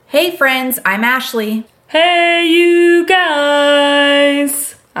Hey friends, I'm Ashley. Hey you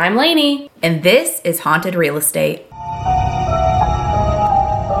guys! I'm Lainey. And this is Haunted Real Estate.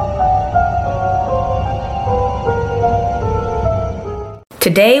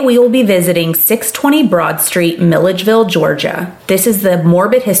 Today we will be visiting 620 Broad Street, Milledgeville, Georgia. This is the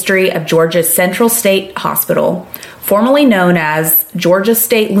morbid history of Georgia's Central State Hospital, formerly known as Georgia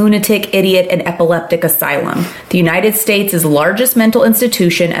State Lunatic, Idiot, and Epileptic Asylum, the United States' largest mental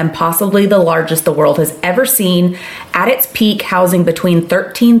institution and possibly the largest the world has ever seen, at its peak housing between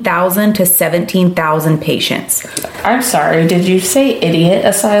 13,000 to 17,000 patients. I'm sorry, did you say idiot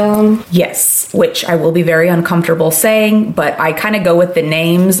asylum? Yes, which I will be very uncomfortable saying, but I kind of go with the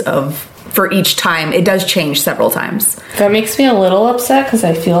names for each time. It does change several times. That makes me a little upset because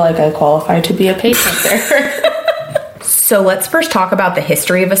I feel like I qualify to be a patient there. So let's first talk about the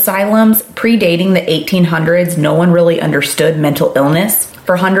history of asylums. Predating the 1800s, no one really understood mental illness.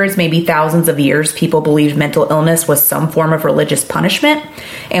 For hundreds, maybe thousands of years, people believed mental illness was some form of religious punishment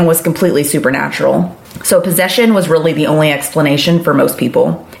and was completely supernatural. So possession was really the only explanation for most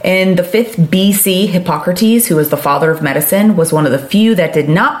people. In the 5th BC, Hippocrates, who was the father of medicine, was one of the few that did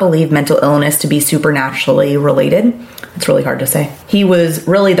not believe mental illness to be supernaturally related. It's really hard to say. He was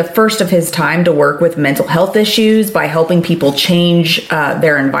really the first of his time to work with mental health issues by helping people change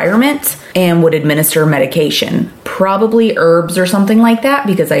their environment and would administer medication. Probably herbs or something like that,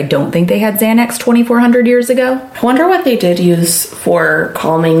 because I don't think they had Xanax 2,400 years ago. I wonder what they did use for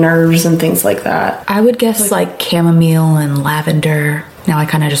calming nerves and things like that. I would guess like chamomile and lavender. Now I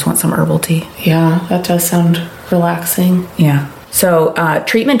kind of just want some herbal tea. Yeah, that does sound relaxing. Yeah. So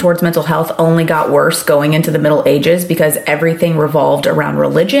treatment towards mental health only got worse going into the Middle Ages because everything revolved around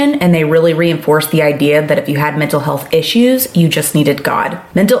religion, and they really reinforced the idea that if you had mental health issues, you just needed God.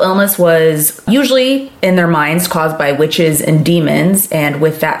 Mental illness was usually, in their minds, caused by witches and demons, and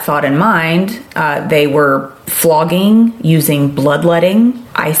with that thought in mind, they were flogging, using bloodletting,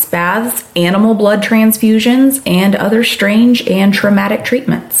 ice baths, animal blood transfusions, and other strange and traumatic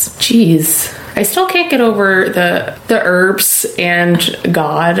treatments. Jeez. I still can't get over the herbs and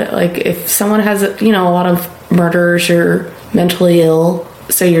God. Like, if someone has, a lot of murderers or mentally ill,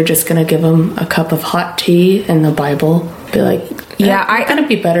 so you're just going to give them a cup of hot tea and the Bible, be like, yeah, I'm going to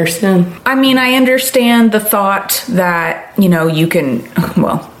be better soon. I mean, I understand the thought that, you can,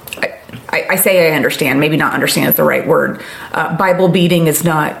 well, I say I understand, maybe not understand is the right word. Bible beating is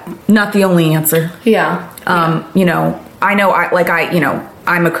not the only answer. Yeah. I know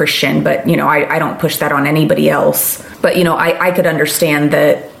I'm a Christian, but, I don't push that on anybody else. But, I could understand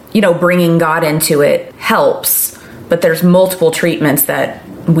that, bringing God into it helps, but there's multiple treatments that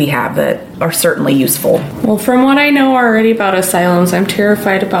we have that are certainly useful. Well, from what I know already about asylums, I'm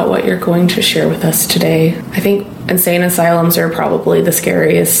terrified about what you're going to share with us today. I think insane asylums are probably the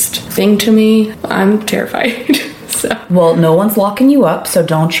scariest thing to me. I'm terrified. Well, no one's locking you up, so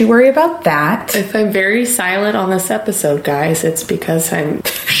don't you worry about that. If I'm very silent on this episode, guys, it's because I'm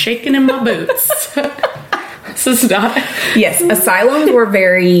shaking in my boots. This is not... Yes, asylums were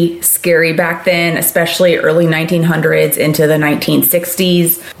very scary back then, especially early 1900s into the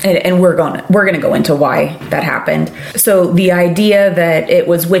 1960s, and we're going to go into why that happened. So the idea that it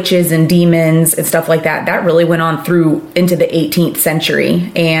was witches and demons and stuff like that really went on through into the 18th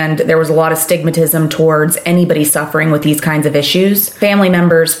century, and there was a lot of stigmatism towards anybody suffering with these kinds of issues. Family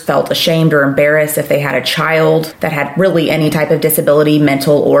members felt ashamed or embarrassed if they had a child that had really any type of disability,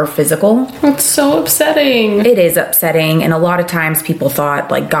 mental or physical. That's so upsetting. It is upsetting, and a lot of times people thought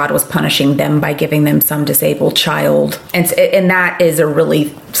like God was punishing them by giving them some disabled child, and that is a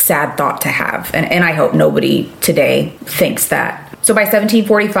really sad thought to have, and I hope nobody today thinks that. So by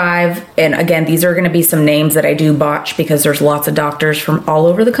 1745, and again, these are going to be some names that I do botch because there's lots of doctors from all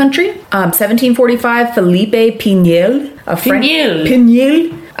over the country. 1745, Philippe Pinel,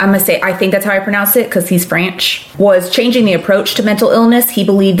 Pinel. I'm going to say, I think that's how I pronounce it because he's French, was changing the approach to mental illness. He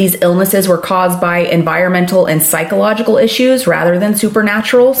believed these illnesses were caused by environmental and psychological issues rather than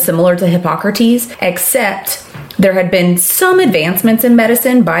supernatural, similar to Hippocrates, except there had been some advancements in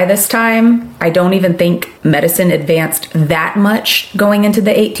medicine by this time. I don't even think medicine advanced that much going into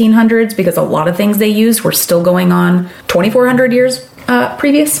the 1800s because a lot of things they used were still going on 2,400 years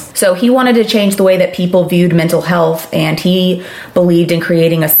previous. So he wanted to change the way that people viewed mental health, and he believed in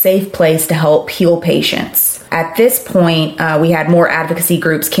creating a safe place to help heal patients. At this point, we had more advocacy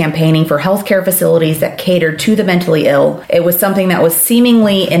groups campaigning for healthcare facilities that catered to the mentally ill. It was something that was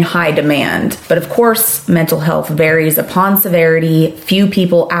seemingly in high demand. But of course, mental health varies upon severity. Few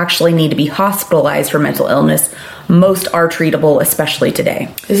people actually need to be hospitalized for mental illness. Most are treatable, especially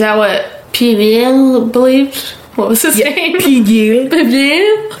today. Is that what PBL believed? What was his name?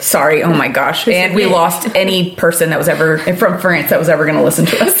 Piguet. Sorry, oh my gosh. And we lost any person that was ever from France that was ever going to listen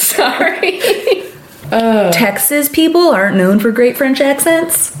to us. Sorry. Texas people aren't known for great French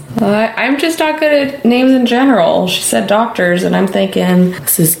accents. I'm just not good at names in general. She said doctors, and I'm thinking,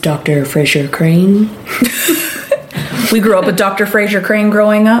 this is Dr. Fraser Crane. We grew up with Dr. Fraser Crane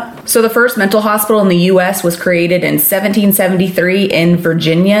growing up. So the first mental hospital in the U.S. was created in 1773 in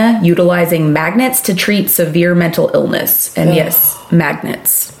Virginia, utilizing magnets to treat severe mental illness. And yes,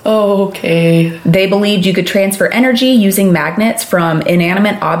 magnets. Oh, okay. They believed you could transfer energy using magnets from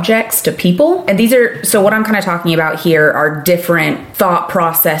inanimate objects to people. And these are, so what I'm kind of talking about here are different thought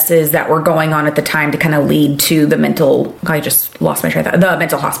processes that were going on at the time to kind of lead to the mental, I just lost my train of thought, the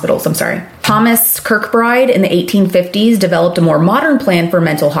mental hospitals, I'm sorry. Thomas Kirkbride in the 1850s developed a more modern plan for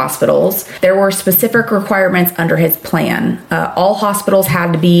mental hospitals. There were specific requirements under his plan. All hospitals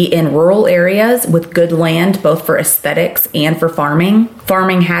had to be in rural areas with good land, both for aesthetics and for farming.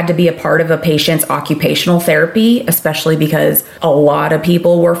 Farming had to be a part of a patient's occupational therapy, especially because a lot of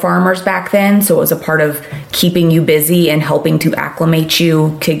people were farmers back then. So it was a part of keeping you busy and helping to acclimate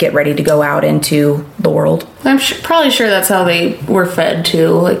you to get ready to go out into the world. I'm probably sure that's how they were fed too,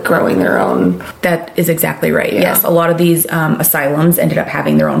 like growing their own. That is exactly right. Yeah. Yes, a lot of these asylums ended up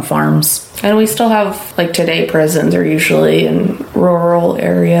having their own farms. And we still have, like today, prisons are usually in rural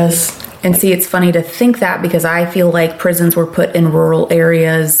areas. And see, it's funny to think that because I feel like prisons were put in rural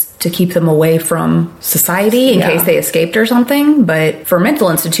areas to keep them away from society in case they escaped or something. But for mental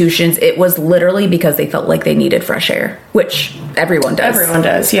institutions, it was literally because they felt like they needed fresh air, which everyone does. Everyone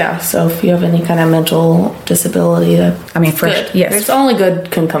does, yeah. So if you have any kind of mental disability, fresh, yes. It's only good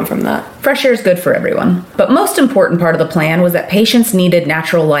can come from that. Fresh air is good for everyone. But most important part of the plan was that patients needed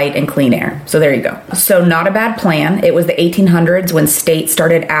natural light and clean air. So there you go. So not a bad plan. It was the 1800s when states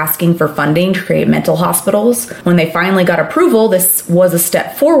started asking for funding to create mental hospitals. When they finally got approval, this was a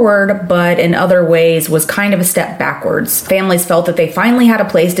step forward, but in other ways was kind of a step backwards. Families felt that they finally had a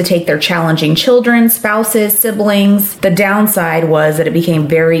place to take their challenging children, spouses, siblings. The downside was that it became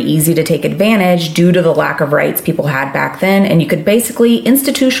very easy to take advantage due to the lack of rights people had back then, and you could basically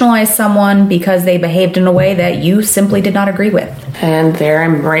institutionalize someone because they behaved in a way that you simply did not agree with. And there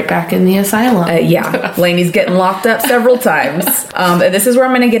I'm right back in the asylum. Lainey's getting locked up several times. This is where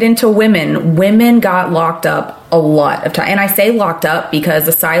I'm going to get into women. Women got locked up a lot of time. And I say locked up because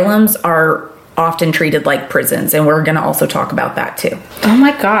asylums are often treated like prisons, and we're going to also talk about that too. Oh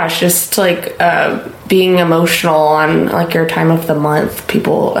my gosh, just like being emotional on like your time of the month,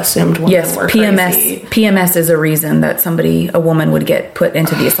 people assumed women were crazy. PMS is a reason that a woman would get put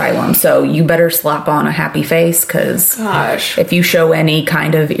into the asylum. So you better slap on a happy face, because if you show any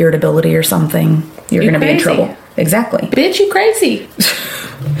kind of irritability or something, you're going to be in trouble. Exactly. Bitch, you crazy.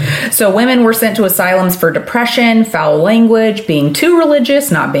 So women were sent to asylums for depression, foul language, being too religious,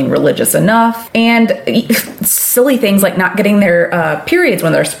 not being religious enough, and silly things like not getting their periods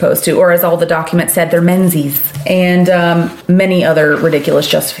when they're supposed to, or as all the documents said, their menses, and many other ridiculous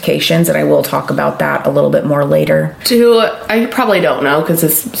justifications, and I will talk about that a little bit more later. I probably don't know because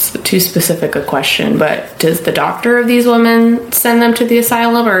it's too specific a question, but does the doctor of these women send them to the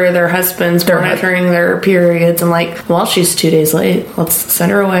asylum, or are their husbands monitoring their periods and like, well, she's 2 days late, let's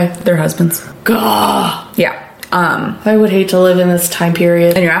send her away? Their husbands. Gah. Yeah. I would hate to live in this time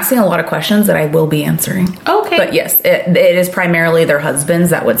period. And you're asking a lot of questions that I will be answering. Okay. But yes, it is primarily their husbands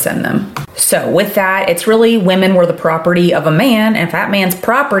that would send them. So with that, it's really women were the property of a man. And if that man's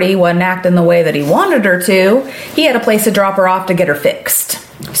property wasn't acting the way that he wanted her to, he had a place to drop her off to get her fixed.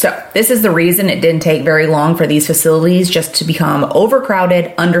 So this is the reason it didn't take very long for these facilities just to become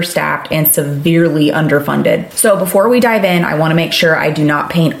overcrowded, understaffed, and severely underfunded. So before we dive in, I want to make sure I do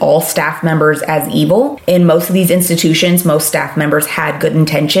not paint all staff members as evil. In most of these institutions, most staff members had good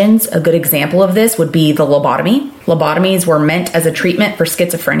intentions. A good example of this would be the lobotomy. Lobotomies were meant as a treatment for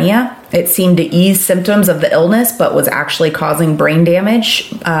schizophrenia. It seemed to ease symptoms of the illness, but was actually causing brain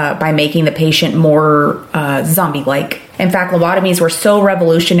damage by making the patient more zombie-like. In fact, lobotomies were so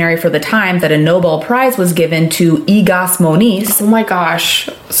revolutionary for the time that a Nobel Prize was given to Egas Moniz. Oh my gosh.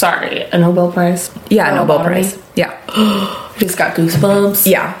 Sorry, a Nobel Prize? Yeah, a Nobel Prize. Yeah. Just got goosebumps.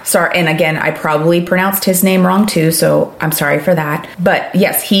 Yeah, sorry. And again, I probably pronounced his name wrong too, so I'm sorry for that. But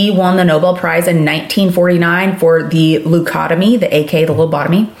yes, he won the Nobel Prize in 1949 for the leucotomy, the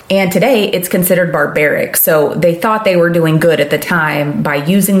lobotomy. And today it's considered barbaric. So they thought they were doing good at the time by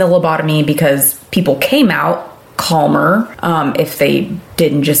using the lobotomy because people came out calmer if they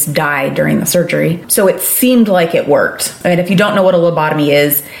didn't just die during the surgery. So it seemed like it worked. And if you don't know what a lobotomy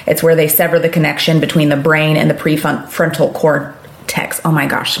is, it's where they sever the connection between the brain and the prefrontal cortex. Oh my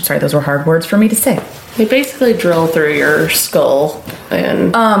gosh, I'm sorry, those were hard words for me to say. They basically drill through your skull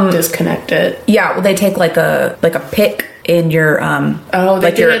and disconnect it. Yeah, well, they take like a pick in your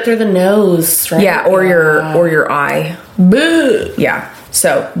they do it through the nose, right? Yeah, or your eye. Boo. Yeah.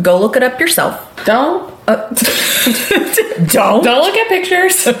 So go look it up yourself. Don't look at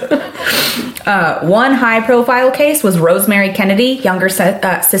pictures. One high-profile case was Rosemary Kennedy, younger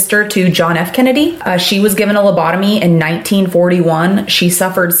sister to John F. Kennedy. She was given a lobotomy in 1941. She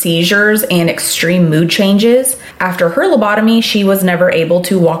suffered seizures and extreme mood changes. After her lobotomy, she was never able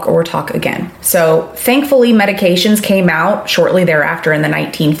to walk or talk again. So thankfully, medications came out shortly thereafter in the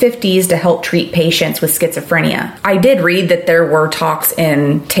 1950s to help treat patients with schizophrenia. I did read that there were talks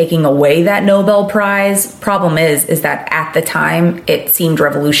in taking away that Nobel Prize. Problem is that at the time it seemed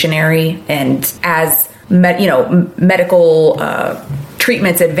revolutionary, and as medical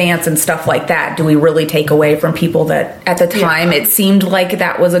treatments advance and stuff like that, do we really take away from people that at the time it seemed like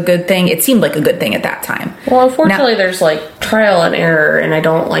that was a good thing? It seemed like a good thing at that time. Well, unfortunately, there's like trial and error, and I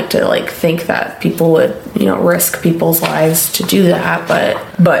don't like to think that people would risk people's lives to do that,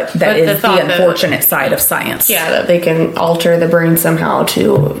 but that is the unfortunate side of science. Yeah, that they can alter the brain somehow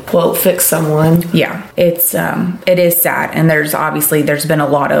to quote fix someone. Yeah, it is sad, and there's been a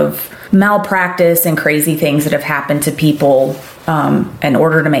lot of malpractice and crazy things that have happened to people in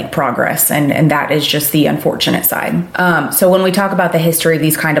order to make progress, and that is just the unfortunate side. So when we talk about the history of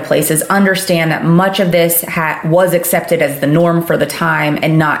these kind of places, understand that much of this was accepted as the norm for the time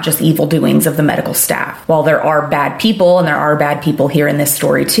and not just evil doings of the medical staff. While there are bad people, and there are bad people here in this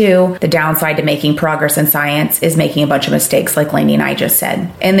story too, the downside to making progress in science is making a bunch of mistakes like Lainey and I just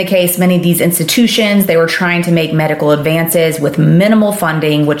said. In the case, many of these institutions, they were trying to make medical advances with minimal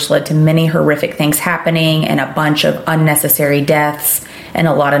funding, which led to many horrific things happening and a bunch of unnecessary deaths and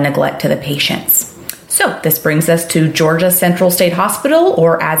a lot of neglect to the patients. So this brings us to Georgia Central State Hospital,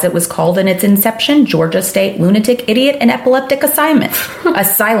 or as it was called in its inception, Georgia State Lunatic, Idiot, and Epileptic Asylum.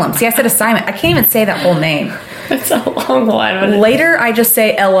 See, I said assignment. I can't even say that whole name. It's a long line. Later, I just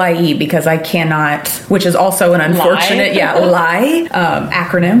say LIE because I cannot, which is also an unfortunate, lie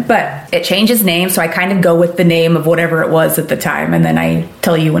acronym. But it changes name, so I kind of go with the name of whatever it was at the time, and then I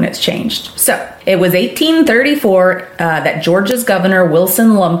tell you when it's changed. So it was 1834 that Georgia's Governor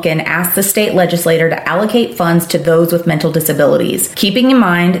Wilson Lumpkin asked the state legislature to allocate funds to those with mental disabilities. Keeping in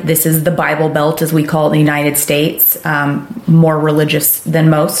mind, this is the Bible Belt, as we call it in the United States, more religious than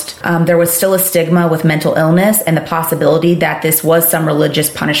most. There was still a stigma with mental illness and the possibility that this was some religious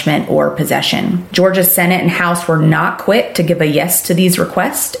punishment or possession. Georgia's Senate and House were not quick to give a yes to these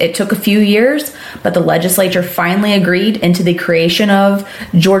requests. It took a few years, but the legislature finally agreed into the creation of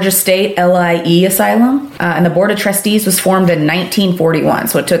Georgia State LIE Asylum, and the Board of Trustees was formed in 1941.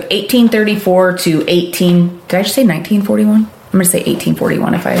 So it took 1834 to 18... Did I just say 1941? I'm going to say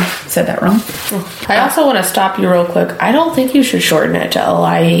 1841 if I said that wrong. I also want to stop you real quick. I don't think you should shorten it to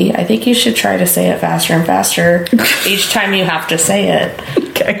LIE. I think you should try to say it faster and faster each time you have to say it.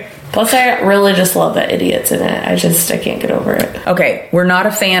 Okay. Plus, I really just love that idiot's in it. I can't get over it. Okay, we're not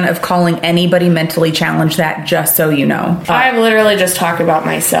a fan of calling anybody mentally challenged that, just so you know. I've literally just talked about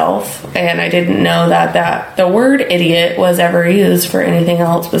myself, and I didn't know that the word idiot was ever used for anything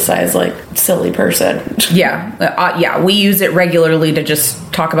else besides, silly person. Yeah, we use it regularly to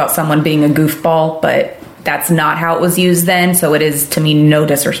just talk about someone being a goofball, but that's not how it was used then, so it is, to me, no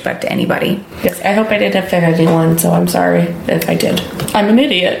disrespect to anybody. Yes, I hope I didn't offend anyone, so I'm sorry if I did. I'm an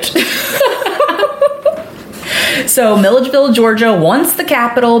idiot. So Milledgeville, Georgia, once the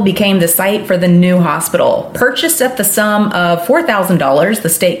capital, became the site for the new hospital. Purchased at the sum of $4,000, the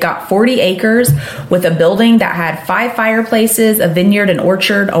state got 40 acres with a building that had 5 fireplaces, a vineyard, an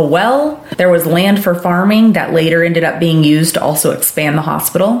orchard, a well. There was land for farming that later ended up being used to also expand the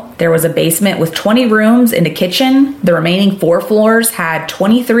hospital. There was a basement with 20 rooms and a kitchen. The remaining 4 floors had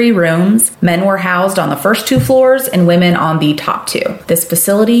 23 rooms. Men were housed on the first 2 floors and women on the top 2. This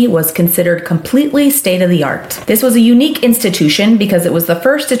facility was considered completely state-of-the-art. This was a unique institution because it was the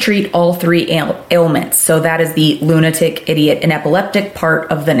first to treat all 3 ailments. So that is the lunatic, idiot, and epileptic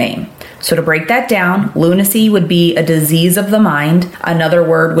part of the name. So to break that down, lunacy would be a disease of the mind. Another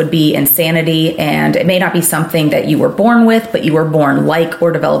word would be insanity, and it may not be something that you were born with, but you were born like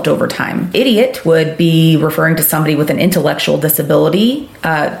or developed over time. Idiot would be referring to somebody with an intellectual disability,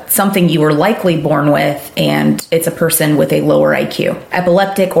 something you were likely born with, and it's a person with a lower IQ.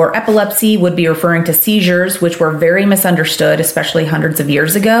 Epileptic or epilepsy would be referring to seizures, which were very misunderstood, especially hundreds of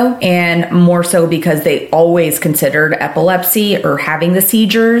years ago, and more so because they always considered epilepsy or having the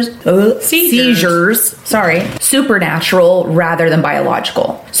seizures, supernatural rather than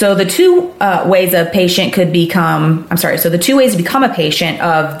biological. So the two ways to become a patient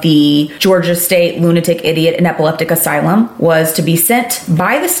of the Georgia State Lunatic Idiot and Epileptic Asylum was to be sent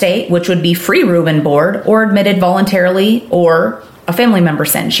by the state, which would be free room and board, or admitted voluntarily, or a family member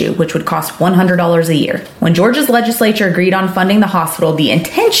sends you, which would cost $100 a year. When Georgia's legislature agreed on funding the hospital, the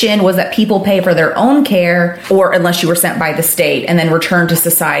intention was that people pay for their own care, or unless you were sent by the state, and then return to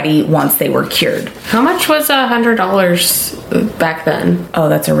society once they were cured. How much was $100 back then? Oh,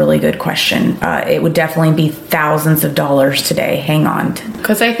 that's a really good question. It would definitely be thousands of dollars today. Hang on.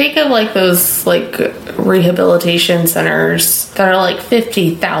 Because I think of like those like rehabilitation centers that are like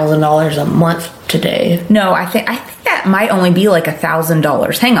 $50,000 a month today. No, I think that might only be like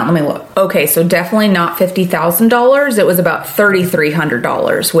 $1,000. Hang on, let me look. Okay, so definitely not $50,000. It was about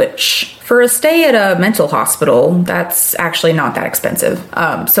 $3,300, which for a stay at a mental hospital, that's actually not that expensive.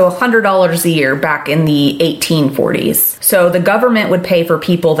 So $100 a year back in the 1840s. So the government would pay for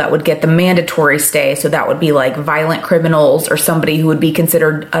people that would get the mandatory stay. So that would be like violent criminals or somebody who would be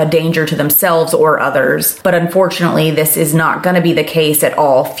considered a danger to themselves or others. But unfortunately, this is not going to be the case at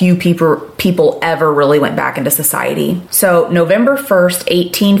all. Few people ever really went back into society. So November 1st,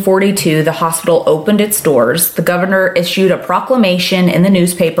 1842, the hospital opened its doors. The governor issued a proclamation in the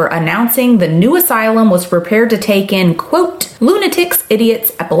newspaper announcing the new asylum was prepared to take in, quote, lunatics,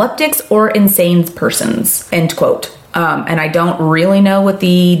 idiots, epileptics, or insane persons, end quote. And I don't really know what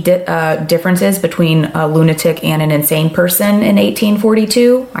the difference is between a lunatic and an insane person in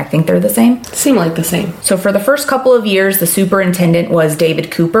 1842. I think they're the same. Seem like the same. So for the first couple of years, the superintendent was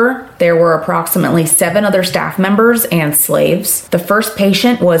David Cooper. There were approximately 7 other staff members and slaves. The first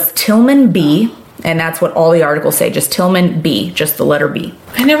patient was Tillman B., and that's what all the articles say, just Tillman B., just the letter B.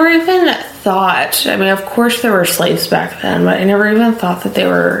 I never even thought, I mean, of course there were slaves back then, but I never even thought that they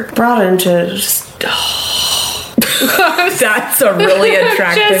were brought into just... That's a really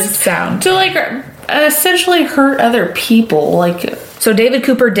attractive sound. To like essentially hurt other people, like... So David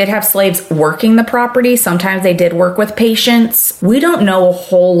Cooper did have slaves working the property. Sometimes they did work with patients. We don't know a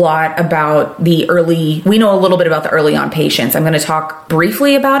whole lot about we know a little bit about the early on patients. I'm going to talk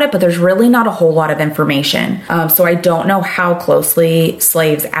briefly about it, but there's really not a whole lot of information. So I don't know how closely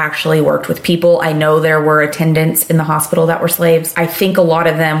slaves actually worked with people. I know there were attendants in the hospital that were slaves. I think a lot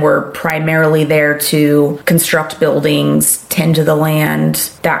of them were primarily there to construct buildings, tend to the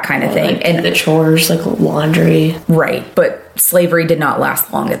land, that kind of thing. Like and the chores, like laundry. Right. But slavery did not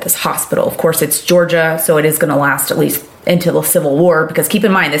last long at this hospital. Of course, it's Georgia, so it is going to last at least until the Civil War, because keep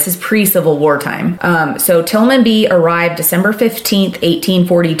in mind, this is pre-Civil War time. So Tillman B. arrived December 15th,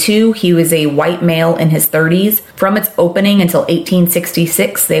 1842. He was a white male in his 30s. From its opening until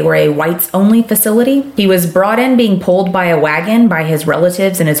 1866, they were a whites-only facility. He was brought in being pulled by a wagon by his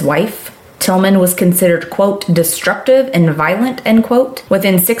relatives and his wife. Tillman was considered, quote, destructive and violent, end quote.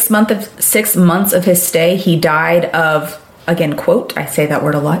 Within 6 months of his stay, he died of, again, quote, I say that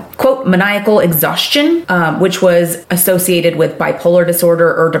word a lot, quote, maniacal exhaustion, which was associated with bipolar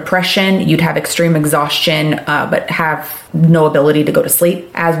disorder or depression. You'd have extreme exhaustion, but have no ability to go to sleep.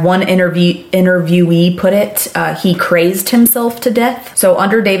 As one interviewee put it, he crazed himself to death. So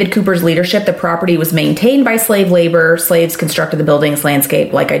under David Cooper's leadership, the property was maintained by slave labor. Slaves constructed the building's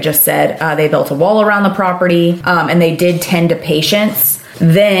landscape. Like I just said, they built a wall around the property, and they did tend to patients.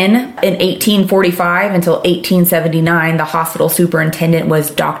 Then, in 1845 until 1879, the hospital superintendent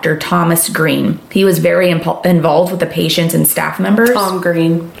was Dr. Thomas Green. He was very involved with the patients and staff members. Tom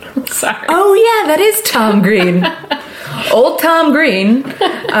Green. Sorry. Oh, yeah, that is Tom Green. Old Tom Green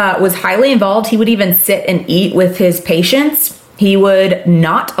was highly involved. He would even sit and eat with his patients. He would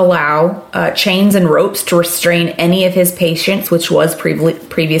not allow chains and ropes to restrain any of his patients, which was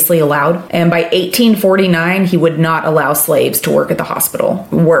previously allowed. And by 1849, he would not allow slaves to work at the hospital.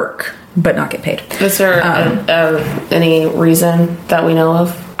 Work, but not get paid. Is there any reason that we know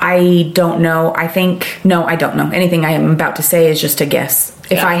of? I don't know. I don't know. Anything I am about to say is just a guess.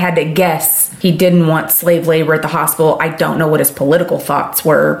 If I had to guess, he didn't want slave labor at the hospital. I don't know what his political thoughts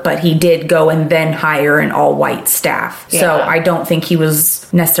were, but he did go and then hire an all-white staff. Yeah. So I don't think he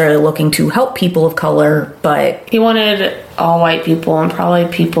was necessarily looking to help people of color, but... He wanted all white people and probably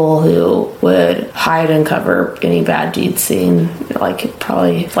people who would hide and cover any bad deeds seen,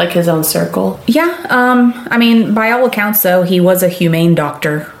 probably his own circle. Yeah, I mean, by all accounts, though, he was a humane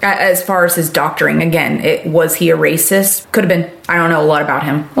doctor. As far as his doctoring, again, was he a racist? Could have been. I don't know a lot about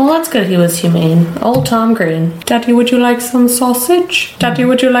him. Well, that's good. He was humane. Old Tom Green. Daddy, would you like some sausage? Daddy,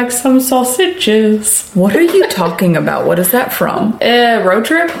 would you like some sausages? What are you talking about? What is that from? Road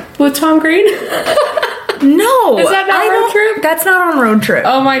Trip with Tom Green? No. Is that not Road Trip? That's not on Road Trip.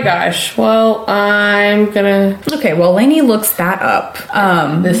 Oh my gosh. Well, I'm gonna... Okay, well, Lainey looks that up.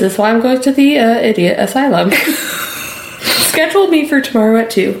 This is why I'm going to the idiot asylum. Schedule me for tomorrow at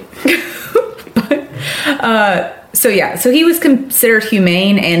 2. So he was considered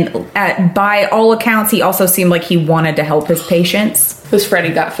humane, and by all accounts, he also seemed like he wanted to help his patients. Because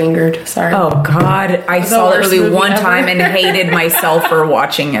Freddy got fingered. Sorry. Oh, God. I saw it only one time and hated myself for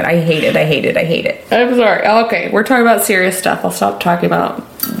watching it. I hate it. I'm sorry. Okay, we're talking about serious stuff. I'll stop talking about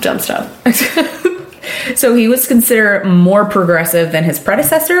dumb stuff. So he was considered more progressive than his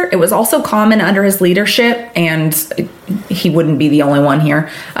predecessor. It was also common under his leadership, and he wouldn't be the only one here,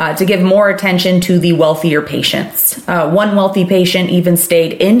 to give more attention to the wealthier patients. One wealthy patient even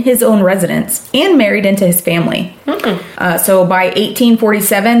stayed in his own residence and married into his family. So by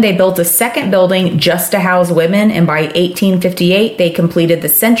 1847, they built a second building just to house women, and by 1858, they completed the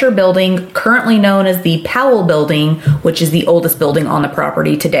center building, currently known as the Powell Building, which is the oldest building on the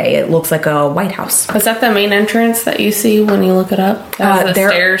property today. It looks like a White House. Is that the main entrance that you see when you look it up? The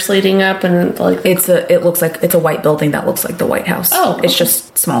stairs leading up, and like it looks like it's a white building that looks like the White House. Oh, okay. It's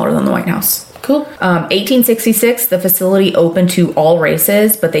just smaller than the White House. Cool. 1866, the facility opened to all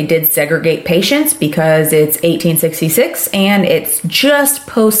races, but they did segregate patients because it's 1866 and it's just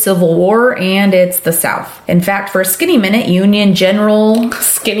post-Civil War and it's the South. In fact, for a skinny minute, Union General...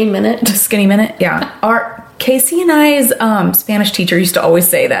 Skinny minute? Skinny minute, yeah. Our Casey and I's Spanish teacher used to always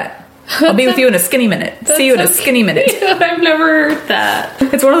say that. I'll be with you in a skinny minute. See you in a skinny minute. I've never heard that.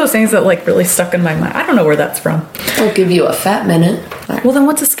 It's one of those things that like really stuck in my mind. I don't know where that's from. I'll give you a fat minute. Well, then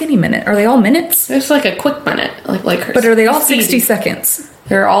what's a skinny minute? Are they all minutes? It's like a quick minute. But are they all 60 seconds?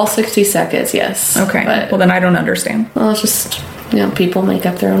 They're all 60 seconds, yes. Okay. Well, then I don't understand. Well, it's just... people make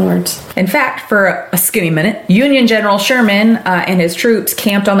up their own words. In fact, for a skinny minute, Union General Sherman and his troops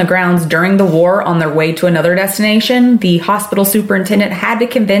camped on the grounds during the war on their way to another destination. The hospital superintendent had to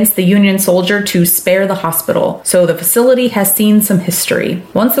convince the Union soldier to spare the hospital. So the facility has seen some history.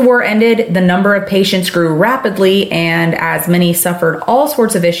 Once the war ended, the number of patients grew rapidly, and as many suffered all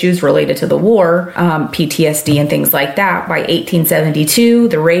sorts of issues related to the war, PTSD and things like that, by 1872,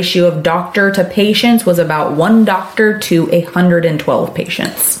 the ratio of doctor to patients was about 1 doctor to 112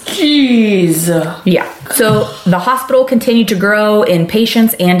 patients. Jeez. Yeah. So the hospital continued to grow in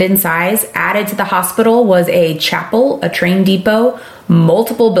patients and in size. Added to the hospital was a chapel, a train depot,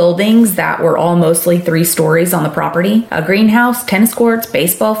 multiple buildings that were all mostly 3 stories on the property, a greenhouse, tennis courts,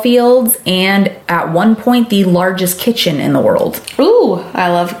 baseball fields, and at one point the largest kitchen in the world. Ooh, I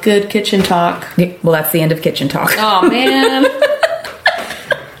love good kitchen talk. Yeah, well, that's the end of kitchen talk. Oh, man.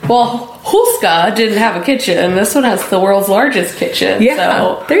 Well, Huska didn't have a kitchen. This one has the world's largest kitchen. Yeah,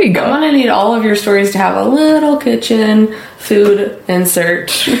 so there you go. I'm going to need all of your stories to have a little kitchen, food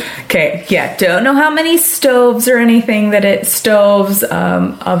insert. Okay, yeah, don't know how many stoves or anything ovens,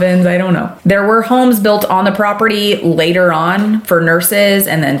 I don't know. There were homes built on the property later on for nurses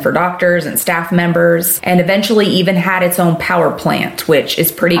and then for doctors and staff members, and eventually even had its own power plant, which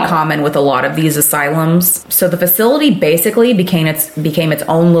is pretty common with a lot of these asylums. So the facility basically became its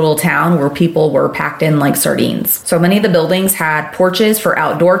own little town where people were packed in like sardines. So many of the buildings had porches for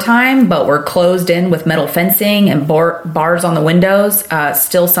outdoor time, but were closed in with metal fencing and bars on the windows.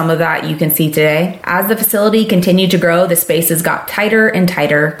 Still some of that you can see today. As the facility continued to grow, the spaces got tighter and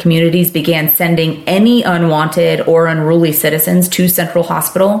tighter. Communities began sending any unwanted or unruly citizens to Central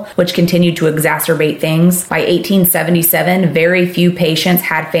Hospital, which continued to exacerbate things. By 1877, very few patients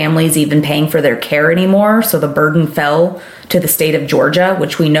had families even paying for their care anymore, so the burden fell to the state of Georgia,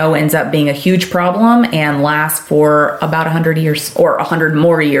 which we know ends up being a huge problem and lasts for about 100 years, or 100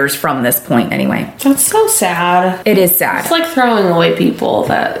 more years from this point anyway. That's so sad. It is sad. It's like throwing away people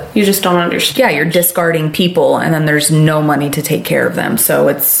that you just don't understand. Yeah, you're discarding people and then there's no money to take care of them. So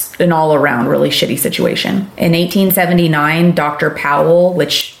it's an all-around really shitty situation. In 1879, Dr. Powell,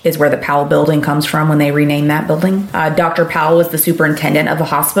 which is where the Powell building comes from when they renamed that building, Dr. Powell was the superintendent of the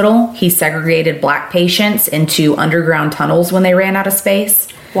hospital. He segregated black patients into underground tunnels when they ran out of space.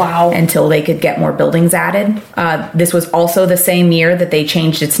 Wow. Until they could get more buildings added. This was also the same year that they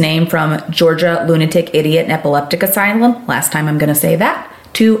changed its name from Georgia Lunatic Idiot and Epileptic Asylum, last time I'm going to say that,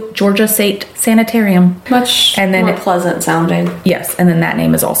 to Georgia State Sanitarium. Much more pleasant sounding. Yes, and then that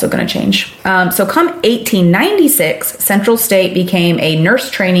name is also going to change. So come 1896, Central State became a nurse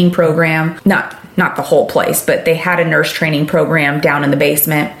training program. not the whole place, but they had a nurse training program down in the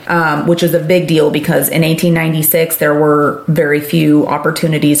basement, which was a big deal because in 1896, there were very few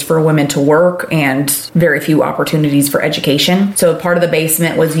opportunities for women to work and very few opportunities for education. So part of the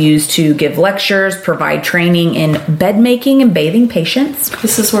basement was used to give lectures, provide training in bed making and bathing patients.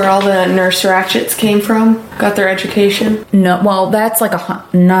 This is where all the Nurse Ratchets came from, got their education. No, well, that's like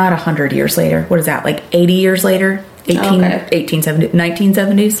not 100 years later. What is that, like 80 years later?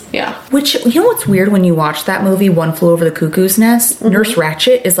 1970s. Yeah. Which, you know what's weird when you watch that movie, One Flew Over the Cuckoo's Nest? Nurse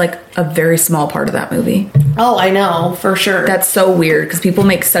Ratched is like a very small part of that movie. Oh, I know, for sure. That's so weird because people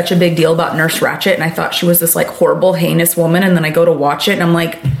make such a big deal about Nurse Ratched, and I thought she was this like horrible, heinous woman, and then I go to watch it and I'm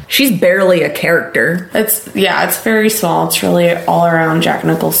like, she's barely a character. It's very small. It's really all around Jack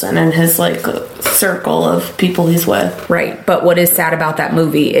Nicholson and his like circle of people he's with. Right. But what is sad about that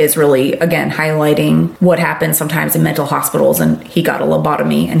movie is really, again, highlighting what happens sometimes in mental hospitals, and he got a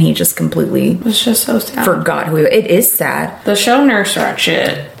lobotomy and he just completely It's just so sad. forgot who it is sad. The show Nurse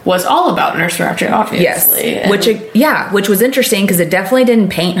Ratched was all about Nurse Ratched, obviously. Yes. Which was interesting because it definitely didn't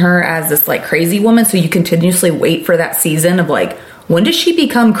paint her as this like crazy woman. So you continuously wait for that season of like, when does she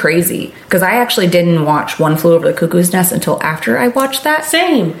become crazy? Because I actually didn't watch One Flew Over the Cuckoo's Nest until after I watched that.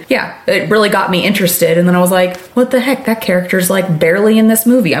 Same. Yeah, it really got me interested. And then I was like, what the heck? That character's like barely in this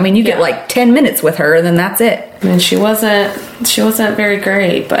movie. I mean, you get like 10 minutes with her and then that's it. I mean, she wasn't very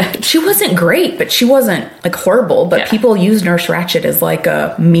great, but she wasn't great, but she wasn't like horrible. But people use Nurse Ratched as like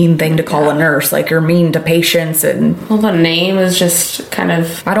a mean thing to call a nurse. Like you're mean to patients, and well, the name is just kind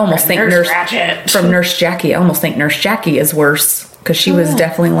of. I'd almost think Nurse Ratched from Nurse Jackie. I almost think Nurse Jackie is worse because she was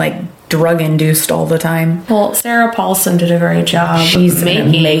definitely like drug induced all the time. Well, Sarah Paulson did a great job. She's making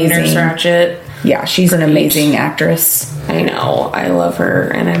amazing Nurse Ratched. Yeah, she's an amazing actress. I know. I love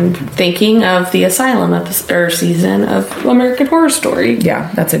her. And I'm thinking of the Asylum season of American Horror Story.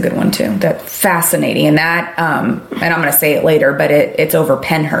 Yeah, that's a good one too. That's fascinating. And that, and I'm going to say it later, but it's over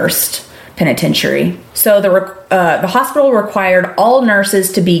Penhurst Penitentiary. So the hospital required all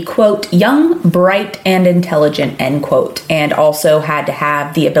nurses to be, quote, young, bright, and intelligent, end quote, and also had to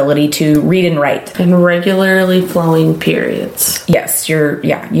have the ability to read and write. And regularly flowing periods. Yes,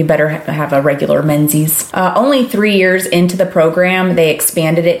 you better have a regular menses. Only 3 years into the program, they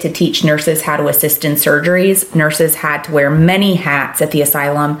expanded it to teach nurses how to assist in surgeries. Nurses had to wear many hats at the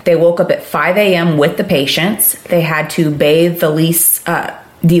asylum. They woke up at 5 a.m. with the patients. They had to bathe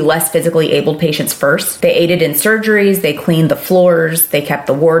the less physically abled patients first. They aided in surgeries, they cleaned the floors, they kept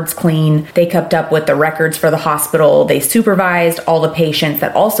the wards clean, they kept up with the records for the hospital, they supervised all the patients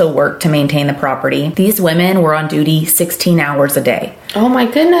that also worked to maintain the property. These women were on duty 16 hours a day. Oh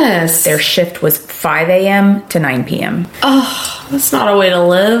my goodness. Their shift was 5 a.m. to 9 p.m. Oh, that's not a way to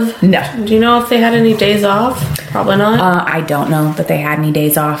live. No. Do you know if they had any days off? Probably not. I don't know that they had any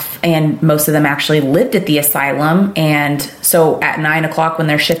days off, and most of them actually lived at the asylum, and so at 9 o'clock when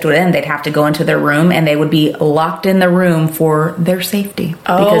their shift would end, they'd have to go into their room and they would be locked in the room for their safety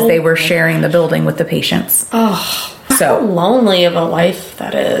because they were sharing the building with the patients. Oh, how lonely of a life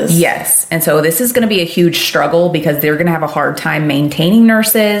that is. Yes. And so this is going to be a huge struggle because they're going to have a hard time maintaining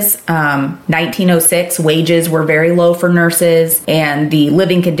nurses. 1906, wages were very low for nurses and the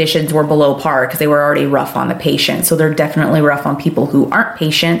living conditions were below par because they were already rough on the patients. So they're definitely rough on people who aren't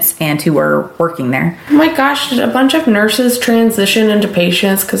patients and who are working there. Oh my gosh, did a bunch of nurses transition into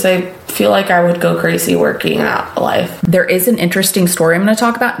patients? Because I feel like I would go crazy working that life. There is an interesting story I'm going to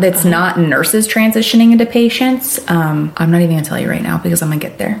talk about that's not nurses transitioning into patients. I'm not even going to tell you right now because I'm going to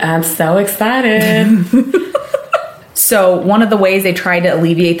get there. I'm so excited. So one of the ways they tried to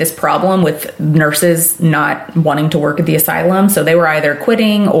alleviate this problem with nurses not wanting to work at the asylum, so they were either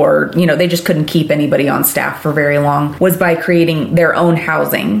quitting or, they just couldn't keep anybody on staff for very long, was by creating their own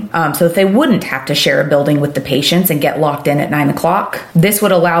housing. So that they wouldn't have to share a building with the patients and get locked in at 9 o'clock. This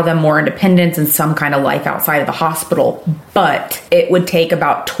would allow them more independence and some kind of life outside of the hospital. But it would take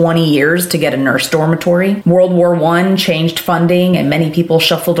about 20 years to get a nurse dormitory. World War I changed funding and many people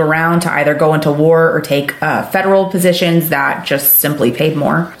shuffled around to either go into war or take federal positions that just simply paid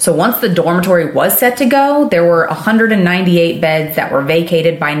more. So once the dormitory was set to go, there were 198 beds that were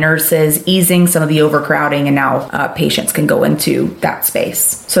vacated by nurses, easing some of the overcrowding, and now patients can go into that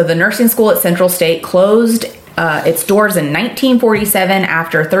space. So the nursing school at Central State closed its doors in 1947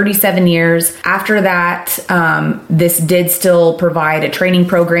 after 37 years. After that, this did still provide a training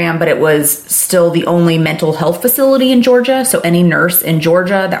program, but it was still the only mental health facility in Georgia. So any nurse in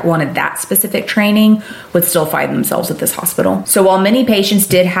Georgia that wanted that specific training would still find themselves at this hospital. So while many patients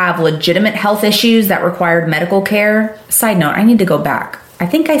did have legitimate health issues that required medical care, side note, I need to go back. I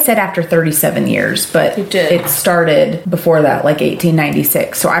think I said after 37 years, but You did. it started before that, like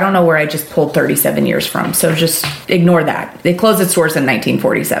 1896. So I don't know where I just pulled 37 years from. So just ignore that. It closed its doors in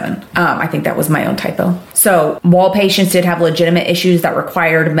 1947. I think that was my own typo. So while patients did have legitimate issues that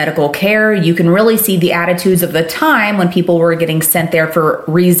required medical care, you can really see the attitudes of the time when people were getting sent there for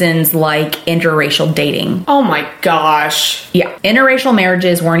reasons like interracial dating. Oh my gosh. Yeah, interracial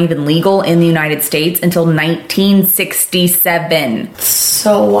marriages weren't even legal in the United States until 1967.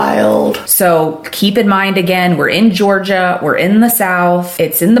 So wild. So keep in mind, again, we're in Georgia, we're in the South,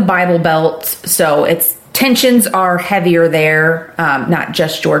 it's in the Bible Belt, so tensions are heavier there, not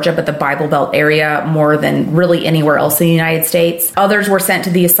just Georgia, but the Bible Belt area more than really anywhere else in the United States. Others were sent to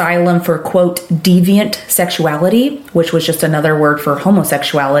the asylum for, quote, deviant sexuality, which was just another word for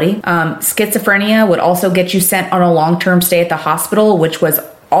homosexuality. Schizophrenia would also get you sent on a long-term stay at the hospital, which was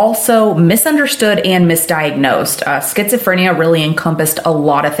also misunderstood and misdiagnosed. Schizophrenia really encompassed a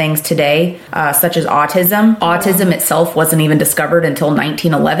lot of things today, such as autism. Autism itself wasn't even discovered until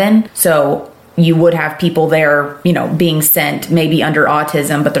 1911. So you would have people there, being sent maybe under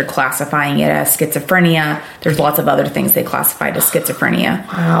autism, but they're classifying it as schizophrenia. There's lots of other things they classified as schizophrenia.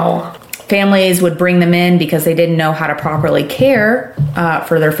 Wow. Families would bring them in because they didn't know how to properly care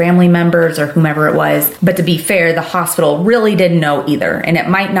for their family members or whomever it was. But to be fair, the hospital really didn't know either. And it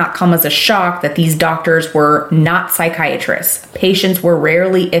might not come as a shock that these doctors were not psychiatrists. Patients were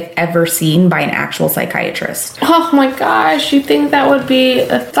rarely, if ever, seen by an actual psychiatrist. Oh my gosh, you think that would be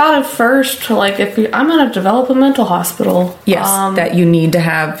a thought at first? Like, I'm in a developmental hospital. Yes, that you need to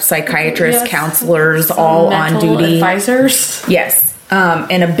have psychiatrists, counselors, all on duty. Advisors. Yes.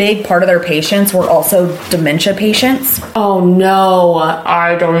 And a big part of their patients were also dementia patients. Oh no,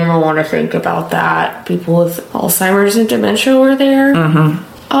 I don't even want to think about that. People with Alzheimer's and dementia were there. Mm-hmm.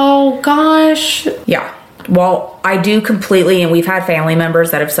 Oh gosh. Yeah. Well, I do completely, and we've had family members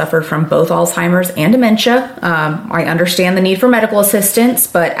that have suffered from both Alzheimer's and dementia. I understand the need for medical assistance,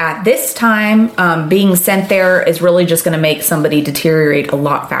 but at this time, being sent there is really just going to make somebody deteriorate a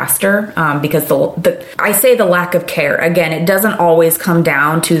lot faster because I say the lack of care. Again, it doesn't always come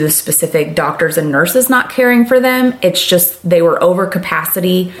down to the specific doctors and nurses not caring for them. It's just they were over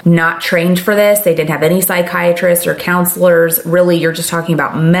capacity, not trained for this. They didn't have any psychiatrists or counselors. Really, you're just talking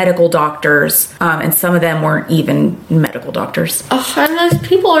about medical doctors, and some of them weren't even medical doctors. Oh, and those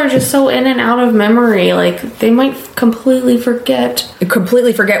people are just so in and out of memory. Like, they might completely forget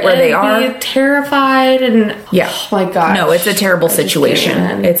where they are. Be terrified and yeah. Oh my gosh. No, it's a terrible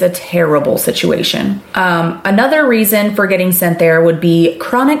situation. It's a terrible situation. Another reason for getting sent there would be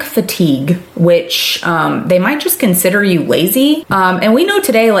chronic fatigue, which they might just consider you lazy. And we know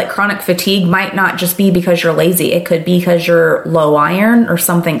today, like, chronic fatigue might not just be because you're lazy. It could be because you're low iron or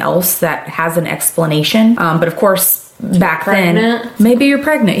something else that has an explanation. But of course, back then, maybe you're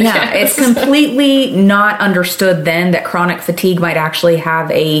pregnant. Yeah. Yes. It's completely not understood then that chronic fatigue might actually have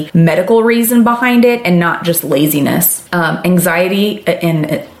a medical reason behind it and not just laziness. Anxiety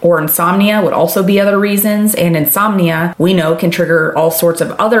or insomnia would also be other reasons. And insomnia, we know, can trigger all sorts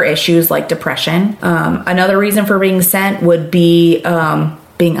of other issues like depression. Another reason for being sent would be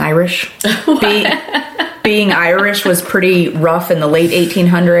being Irish. Being Irish was pretty rough in the late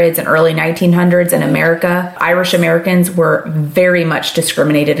 1800s and early 1900s in America. Irish Americans were very much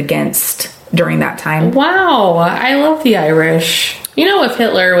discriminated against during that time. Wow, I love the Irish. If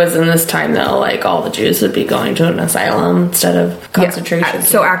Hitler was in this time, though, like, all the Jews would be going to an asylum instead of concentration. Yeah.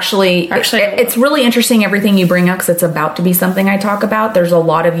 So actually, it's really interesting everything you bring up because it's about to be something I talk about. There's a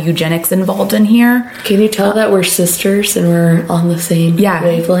lot of eugenics involved in here. Can you tell that we're sisters and we're on the same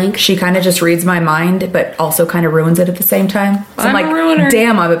wavelength? She kind of just reads my mind, but also kind of ruins it at the same time. So I'm like,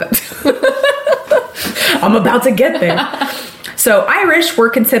 damn, I'm about to get there. So Irish were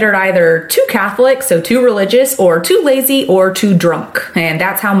considered either too Catholic, so too religious, or too lazy, or too drunk. And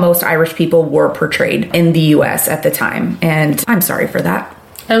that's how most Irish people were portrayed in the U.S. at the time. And I'm sorry for that.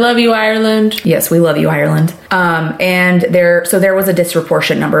 I love you, Ireland. Yes, we love you, Ireland. And there was a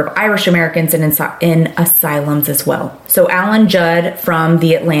disproportionate number of Irish Americans in asylums as well. So Alan Judd from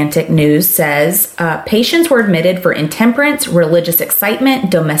the Atlantic News says, patients were admitted for intemperance, religious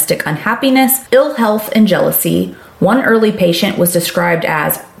excitement, domestic unhappiness, ill health, and jealousy. One early patient was described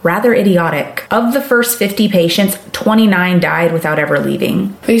as rather idiotic. Of the first 50 patients, 29 died without ever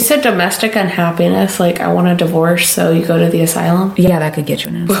leaving. But you said domestic unhappiness, like, I want a divorce, so you go to the asylum? Yeah, that could get you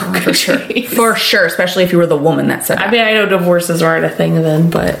in an asylum for sure. For sure, especially if you were the woman that said that. I mean, I know divorces aren't a thing then,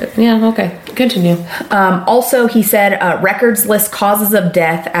 but yeah, okay. Continue. Also, he said records list causes of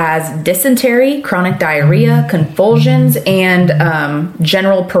death as dysentery, chronic diarrhea, convulsions, and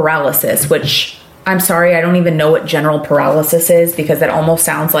general paralysis, which I'm sorry, I don't even know what general paralysis is because that almost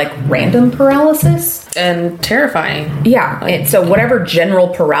sounds like random paralysis. And terrifying. Yeah. So whatever general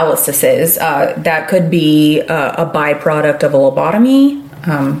paralysis is, that could be a byproduct of a lobotomy.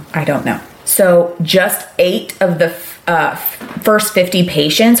 I don't know. So just 8 of the first 50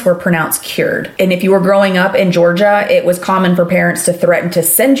 patients were pronounced cured. And if you were growing up in Georgia, it was common for parents to threaten to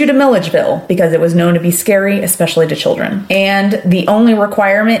send you to Milledgeville because it was known to be scary, especially to children. And the only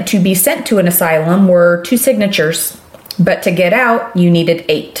requirement to be sent to an asylum were 2 signatures. But to get out, you needed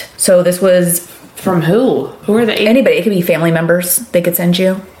 8. So this was... From who? Who are the 8? Anybody. It could be family members they could send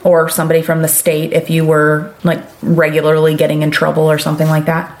you, or somebody from the state if you were like regularly getting in trouble or something like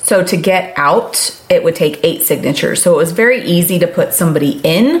that. So to get out, it would take 8 signatures. So it was very easy to put somebody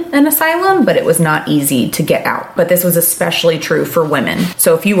in an asylum, but it was not easy to get out. But this was especially true for women.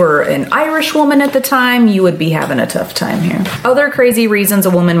 So if you were an Irish woman at the time, you would be having a tough time here. Other crazy reasons a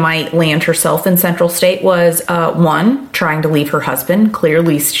woman might land herself in Central State was 1, trying to leave her husband.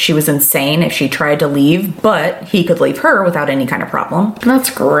 Clearly she was insane if she tried to leave, but he could leave her without any kind of problem. That's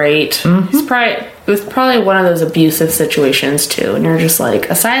great. Mm-hmm. It was probably one of those abusive situations too, and you're just like,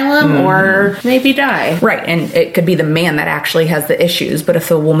 asylum or maybe die. Right, and it could be the man that actually has the issues, but if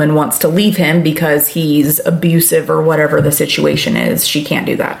the woman wants to leave him because he's abusive or whatever the situation is, she can't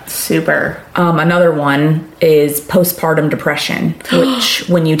do that. Super. Another one is postpartum depression, which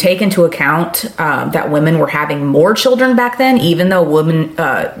when you take into account that women were having more children back then, even though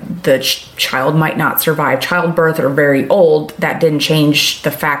the child might not survive childbirth or very old, that didn't change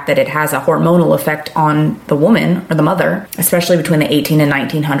the fact that it has a hormonal effect on the woman or the mother, especially between the 18 and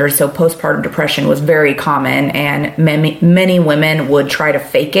 1900s. So postpartum depression was very common, and many women would try to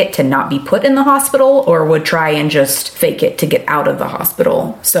fake it to not be put in the hospital, or would try and just fake it to get out of the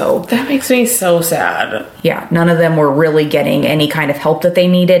hospital. So that makes me so sad. Yeah, none of them were really getting any kind of help that they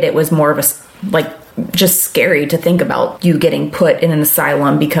needed. It was more of a just scary to think about you getting put in an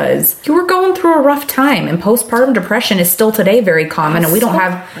asylum because you were going through a rough time. And postpartum depression is still today very common, and we don't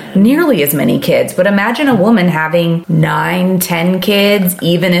have nearly as many kids. But imagine a woman having 9, 10 kids,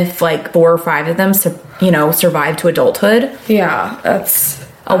 even if like 4 or 5 of them, survive to adulthood. Yeah, that's...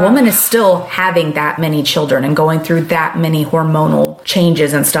 A woman is still having that many children and going through that many hormonal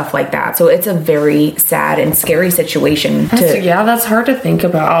changes and stuff like that. So it's a very sad and scary situation. That's hard to think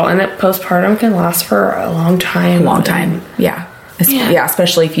about. And postpartum can last for a long time. Yeah. Yeah,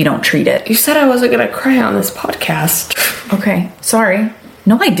 especially if you don't treat it. You said I wasn't going to cry on this podcast. Okay, sorry.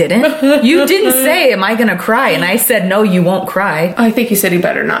 No, I didn't. You didn't say, am I going to cry? And I said, no, you won't cry. I think you said you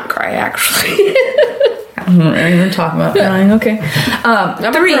better not cry, actually. You're talking about crying. Okay.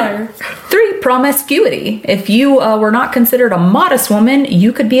 3, promiscuity. If you were not considered a modest woman,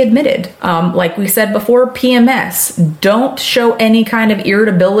 you could be admitted. Like we said before, PMS. Don't show any kind of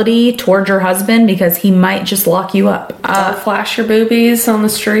irritability towards your husband because he might just lock you up. Don't flash your boobies on the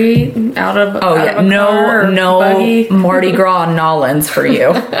street out of a no buggy. Mardi Gras Nolans for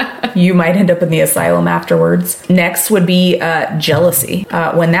you. You might end up in the asylum afterwards. Next would be jealousy.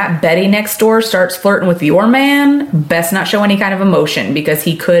 When that Betty next door starts flirting with your man, best not show any kind of emotion because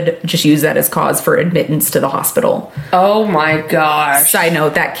he could just use that as cause for admittance to the hospital. Oh my gosh. Side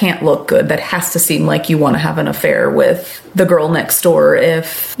note, that can't look good. That has to seem like you want to have an affair with the girl next door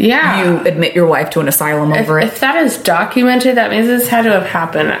if you admit your wife to an asylum over it. If that is documented, that means this had to have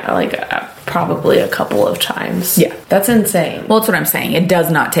happened probably a couple of times. Yeah. That's insane. Well, that's what I'm saying. It does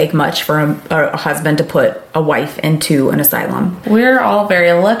not take much for a husband to put a wife into an asylum. We're all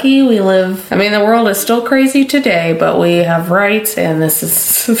very lucky. We live... the world is still crazy today, but we have rights, and this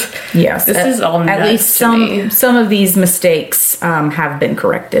is... Yes. This is all nuts. At least some of these mistakes have been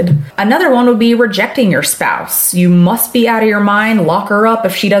corrected. Another one would be rejecting your spouse. You must be out of your mind. Lock her up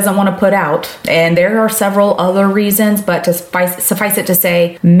if she doesn't want to put out. And there are several other reasons, but to suffice it to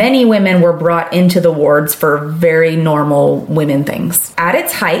say, many women were brought into the wards for very normal women things. At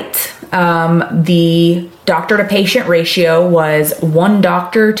its height, the doctor to patient ratio was 1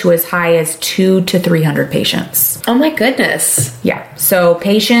 doctor to as high as 2 to 300 patients. Oh my goodness. Yeah. So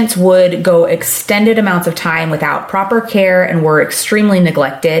patients would go extended amounts of time without proper care and were extremely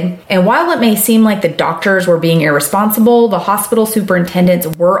neglected. And while it may seem like the doctors were being irresponsible, the hospital superintendents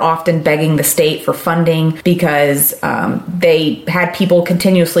were often begging the state for funding because they had people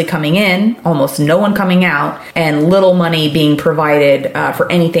continuously coming in, almost no one coming out, and little money being provided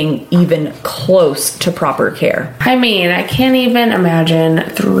for anything even close to proper care. I can't even imagine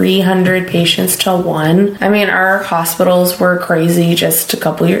 300 patients to 1. Our hospitals were crazy just a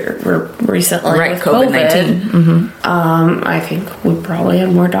couple years recently. Right, with COVID-19. I think we probably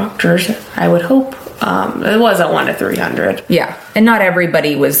had more doctors, I would hope. It wasn't 1 to 300. Yeah. And not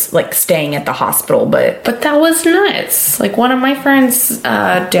everybody was like staying at the hospital, but that was nuts. Like one of my friends'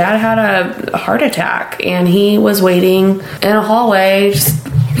 dad had a heart attack, and he was waiting in a hallway, just,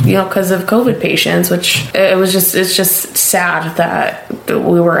 because of COVID patients, which it's just sad that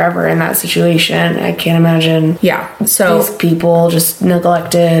we were ever in that situation. I can't imagine. Yeah. So these people just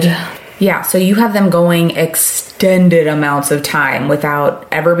neglected. Yeah. So you have them going extended amounts of time without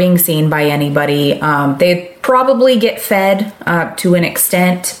ever being seen by anybody. They probably get fed to an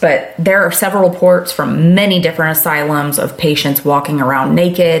extent, but there are several reports from many different asylums of patients walking around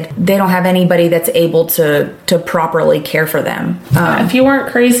naked. They don't have anybody that's able to properly care for them. If you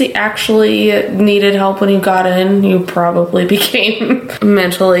weren't crazy, actually needed help when you got in, you probably became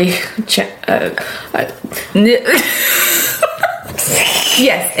mentally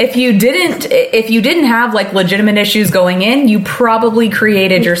Yes, if you didn't have like legitimate issues going in, you probably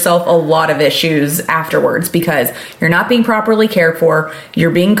created yourself a lot of issues afterwards because you're not being properly cared for,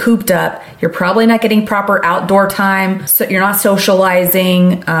 you're being cooped up, you're probably not getting proper outdoor time, so you're not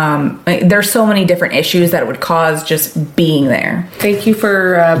socializing. There's so many different issues that it would cause just being there. Thank you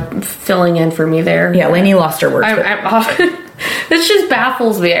for filling in for me there. Yeah, Lainey lost her words. I'm often... This just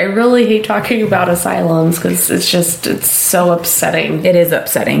baffles me. I really hate talking about asylums because it's so upsetting. It is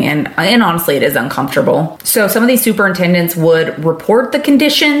upsetting, and honestly, it is uncomfortable. So some of these superintendents would report the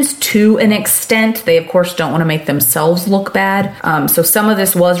conditions to an extent. They, of course, don't want to make themselves look bad. So some of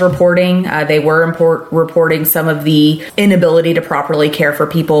this was reporting. They were reporting some of the inability to properly care for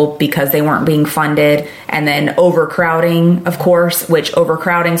people because they weren't being funded. And then overcrowding, of course, which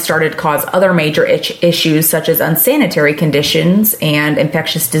overcrowding started to cause other major issues such as unsanitary conditions and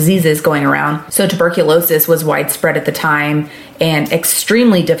infectious diseases going around. So tuberculosis was widespread at the time and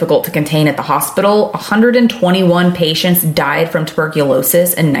extremely difficult to contain at the hospital. 121 patients died from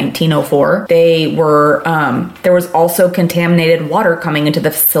tuberculosis in 1904. There was also contaminated water coming into the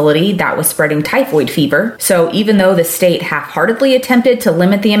facility that was spreading typhoid fever. So even though the state half-heartedly attempted to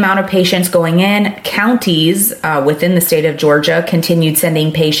limit the amount of patients going in, counties within the state of Georgia continued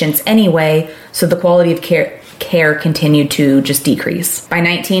sending patients anyway, so the quality of care continued to just decrease. By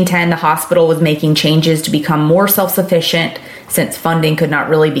 1910, the hospital was making changes to become more self-sufficient since funding could not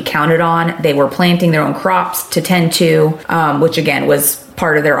really be counted on. They were planting their own crops to tend to, which again was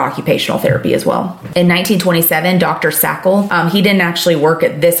part of their occupational therapy as well. In 1927, Dr. Sackle, he didn't actually work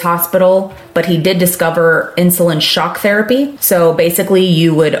at this hospital, but he did discover insulin shock therapy. So basically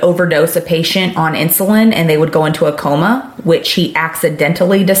you would overdose a patient on insulin and they would go into a coma, which he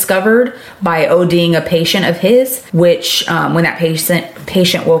accidentally discovered by ODing a patient of his, which when that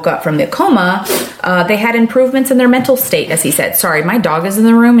patient woke up from the coma, they had improvements in their mental state, as he said. Sorry, my dog is in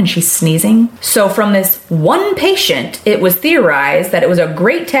the room and she's sneezing. So from this one patient, it was theorized that it was a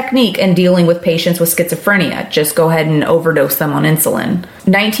great technique in dealing with patients with schizophrenia. Just go ahead and overdose them on insulin.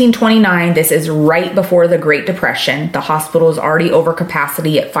 1929, this is right before the Great Depression. The hospital is already over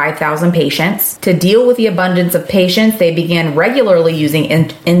capacity at 5,000 patients. To deal with the abundance of patients, they began regularly using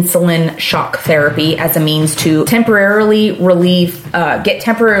insulin shock therapy as a means to temporarily get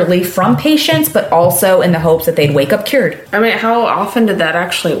temporary relief from patients, but also in the hopes that they'd wake up cured. I mean, how often did that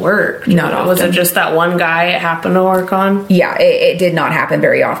actually work? Not often. Was it just that one guy it happened to work on? Yeah, it did not happen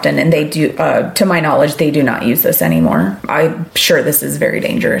very often, and they do, to my knowledge, they do not use this anymore. I'm sure this is very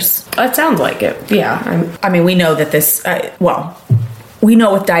dangerous. It sounds like it. Yeah. I mean, we know that this, we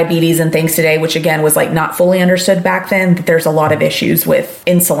know with diabetes and things today, which again was like not fully understood back then, that there's a lot of issues with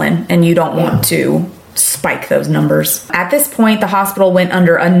insulin, and you don't want to spike those numbers. At this point, the hospital went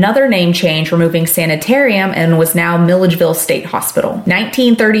under another name change, removing sanitarium, and was now Milledgeville State Hospital.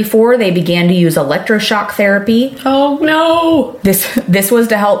 1934, they began to use electroshock therapy. Oh no! This was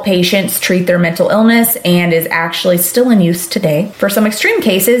to help patients treat their mental illness and is actually still in use today. For some extreme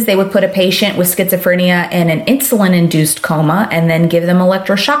cases, they would put a patient with schizophrenia in an insulin-induced coma and then give them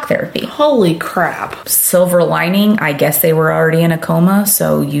electroshock therapy. Holy crap. Silver lining, I guess they were already in a coma,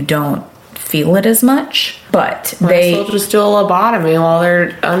 so you don't feel it as much, but they will just do a lobotomy while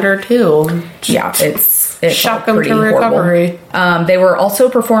they're under too. Yeah, it's shock them to recovery. They were also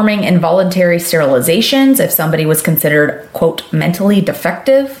performing involuntary sterilizations if somebody was considered, quote, mentally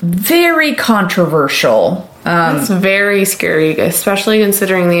defective. Very controversial. That's very scary, especially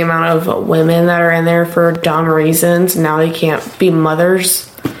considering the amount of women that are in there for dumb reasons. Now they can't be mothers.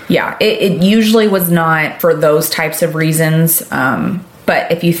 Yeah, it usually was not for those types of reasons.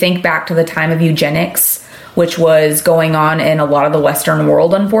 But if you think back to the time of eugenics, which was going on in a lot of the Western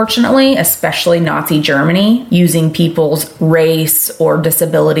world, unfortunately, especially Nazi Germany, using people's race or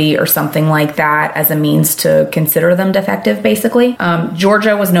disability or something like that as a means to consider them defective, basically.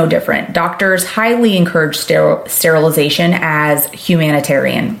 Georgia was no different. Doctors highly encouraged sterilization as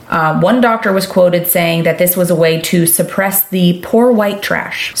humanitarian. One doctor was quoted saying that this was a way to suppress the poor white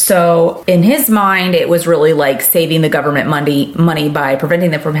trash. So in his mind, it was really like saving the government money by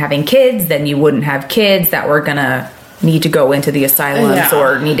preventing them from having kids. Then you wouldn't have kids that were gonna need to go into the asylums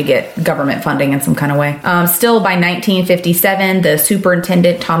or need to get government funding in some kind of way. Still, by 1957, the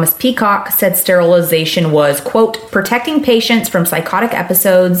superintendent, Thomas Peacock, said sterilization was, quote, protecting patients from psychotic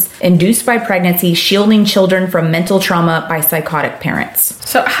episodes induced by pregnancy, shielding children from mental trauma by psychotic parents.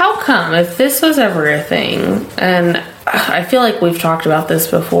 So how come, if this was ever a thing, and I feel like we've talked about this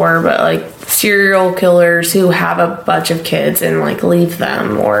before, but like serial killers who have a bunch of kids and like leave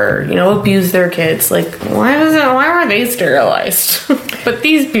them or, you know, abuse their kids, like why are they sterilized? But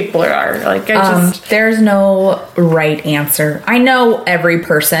these people are like, there's no right answer. I know every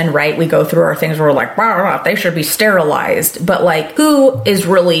person, right? We go through our things where we're like, wow, they should be sterilized. But like, who is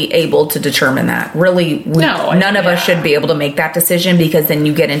really able to determine that? Really, none of us should be able to make that decision, because then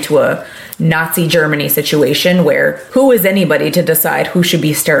you get into a Nazi Germany situation where who is anybody to decide who should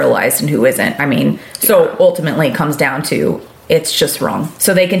be sterilized and who isn't? I mean, so ultimately it comes down to it's just wrong.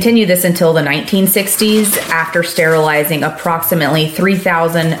 So they continued this until the 1960s after sterilizing approximately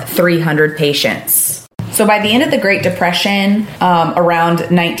 3,300 patients. So by the end of the Great Depression, around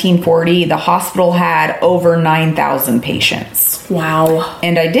 1940, the hospital had over 9,000 patients. Wow.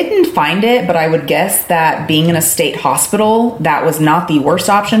 And I didn't find it, but I would guess that being in a state hospital, that was not the worst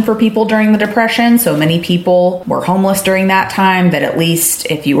option for people during the Depression. So many people were homeless during that time, that at least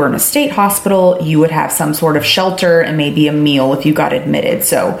if you were in a state hospital, you would have some sort of shelter and maybe a meal if you got admitted.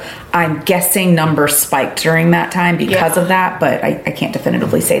 So I'm guessing numbers spiked during that time because of that, but I can't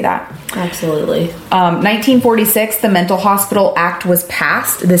definitively say that. Absolutely. 1946, the Mental Hospital Act was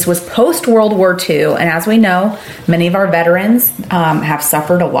passed. This was post-World War II, and as we know, many of our veterans have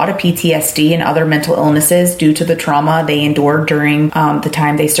suffered a lot of PTSD and other mental illnesses due to the trauma they endured during the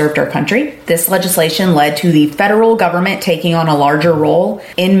time they served our country. This legislation led to the federal government taking on a larger role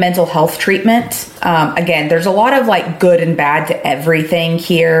in mental health treatment. Again, there's a lot of like good and bad to everything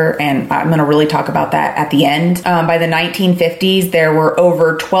here, and I'm going to really talk about that at the end. By the 1950s, there were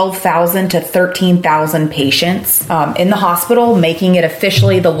over 12,000 to 13,000 patients in the hospital, making it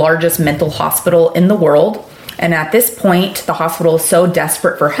officially the largest mental hospital in the world. And at this point, the hospital is so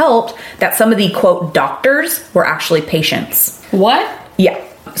desperate for help that some of the, quote, doctors were actually patients. What? Yeah.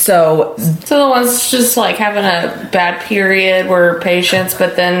 So the ones just like having a bad period were patients,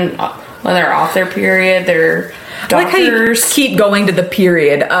 but then when they're off their period, they're doctors. Like how you keep going to the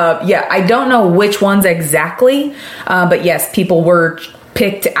period. Yeah, I don't know which ones exactly, but yes, people were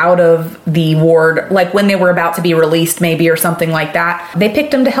picked out of the ward, like when they were about to be released maybe or something like that. They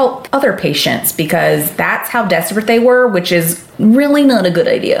picked them to help other patients because that's how desperate they were, which is really not a good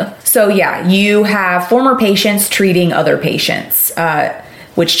idea. So yeah, you have former patients treating other patients,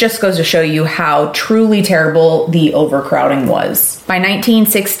 which just goes to show you how truly terrible the overcrowding was. By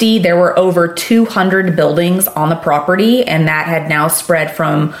 1960, there were over 200 buildings on the property, and that had now spread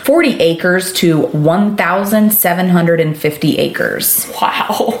from 40 acres to 1,750 acres.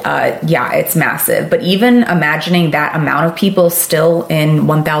 Wow. Yeah, it's massive. But even imagining that amount of people still in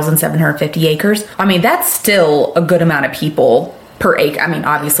 1,750 acres, I mean, that's still a good amount of people per acre. I mean,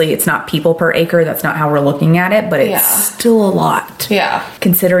 obviously it's not people per acre. That's not how we're looking at it, but it's still a lot. Yeah.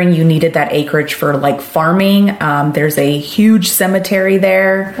 Considering you needed that acreage for like farming. There's a huge cemetery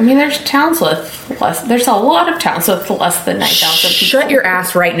there. I mean, there's a lot of towns with less than 9,000 people. Shut your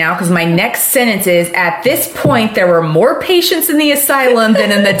ass right now, because my next sentence is, at this point, there were more patients in the asylum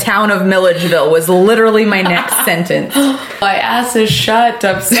than in the town of Milledgeville, was literally my next sentence. My ass is shut.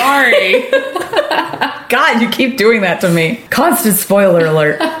 I'm sorry. God, you keep doing that to me. Constant spoiler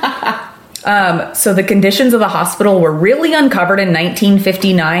alert. So the conditions of the hospital were really uncovered in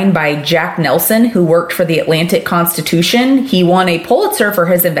 1959 by Jack Nelson, who worked for the Atlantic Constitution. He won a Pulitzer for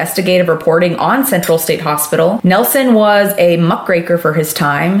his investigative reporting on Central State Hospital. Nelson was a muckraker for his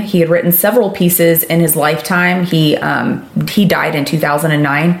time. He had written several pieces in his lifetime. He died in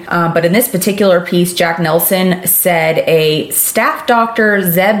 2009. But in this particular piece, Jack Nelson said a staff doctor,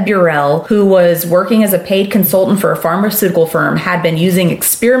 Zeb Burrell, who was working as a paid consultant for a pharmaceutical firm, had been using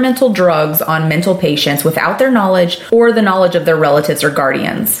experimental drugs on mental patients without their knowledge or the knowledge of their relatives or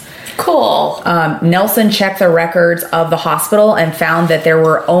guardians. Cool. Nelson checked the records of the hospital and found that there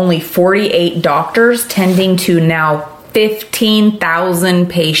were only 48 doctors tending to now 15,000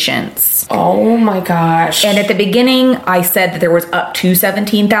 patients. Oh my gosh. And at the beginning, I said that there was up to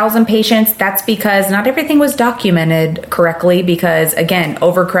 17,000 patients. That's because not everything was documented correctly because, again,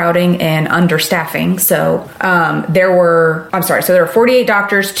 overcrowding and understaffing. So there were 48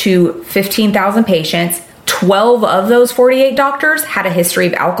 doctors to 15,000 patients. 12 of those 48 doctors had a history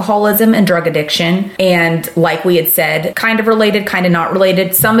of alcoholism and drug addiction. And like we had said, kind of related, kind of not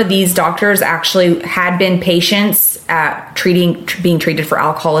related. Some of these doctors actually had been patients being treated for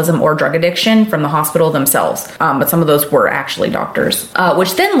alcoholism or drug addiction from the hospital themselves. But some of those were actually doctors,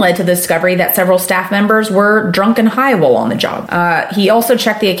 which then led to the discovery that several staff members were drunk and high while on the job. He also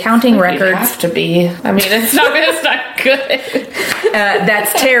checked the accounting records. You have to be. I mean, it's not good.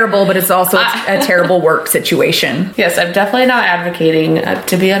 That's terrible, but it's also a terrible work situation. Yes, I'm definitely not advocating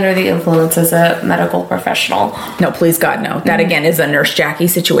to be under the influence as a medical professional. No, please God, no. That again is a Nurse Jackie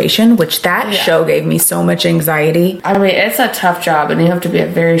situation, which that show gave me so much anxiety. I mean, it's a tough job and you have to be a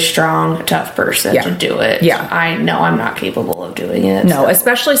very strong, tough person to do it. Yeah. I know I'm not capable of doing it. No,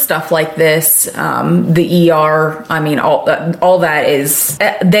 especially stuff like this, the ER, I mean, all that is,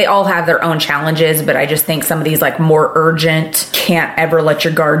 they all have their own challenges, but I just think some of these like more urgent, can't ever let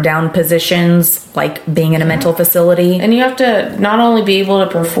your guard down positions, like being in a mental facility. And you have to not only be able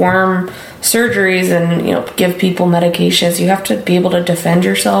to perform surgeries and, give people medications, you have to be able to defend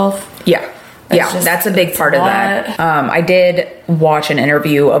yourself. Yeah. That's a big part of that. I did watch an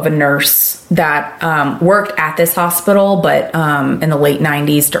interview of a nurse that worked at this hospital, but in the late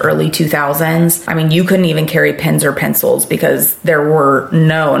 90s to early 2000s. I mean, you couldn't even carry pens or pencils because there were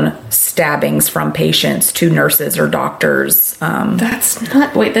known stabbings from patients to nurses or doctors. That's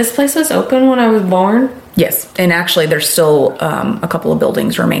not... Wait, this place was open when I was born? Yes, and actually there's still a couple of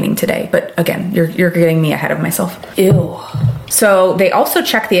buildings remaining today. But again, you're getting me ahead of myself. Ew. So they also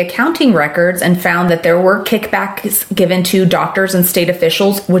checked the accounting records and found that there were kickbacks given to doctors and state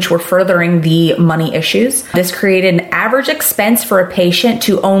officials, which were furthering the money issues. This created an average expense for a patient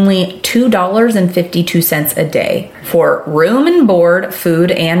to only $2.52 a day for room and board,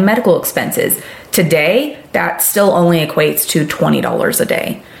 food, and medical expenses. Today, that still only equates to $20 a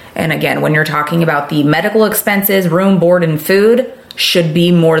day. And again, when you're talking about the medical expenses, room, board, and food, should be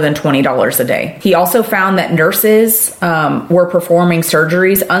more than $20 a day. He also found that nurses were performing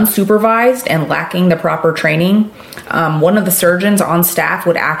surgeries unsupervised and lacking the proper training. One of the surgeons on staff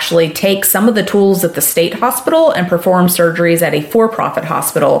would actually take some of the tools at the state hospital and perform surgeries at a for-profit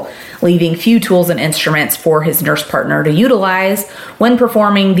hospital, leaving few tools and instruments for his nurse partner to utilize when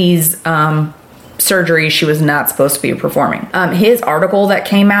performing these surgeries she was not supposed to be performing. His article that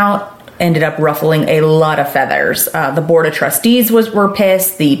came out ended up ruffling a lot of feathers. The board of trustees were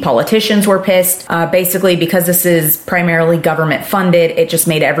pissed. The politicians were pissed. Basically, because this is primarily government funded, it just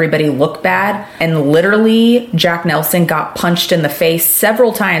made everybody look bad. And literally, Jack Nelson got punched in the face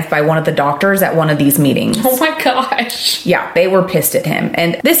several times by one of the doctors at one of these meetings. Oh my gosh. Yeah, they were pissed at him.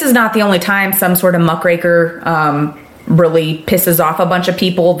 And this is not the only time some sort of muckraker really pisses off a bunch of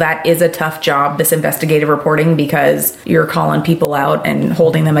people. That is a tough job, this investigative reporting, because you're calling people out and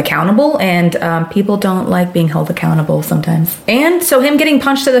holding them accountable, and people don't like being held accountable sometimes. And so him getting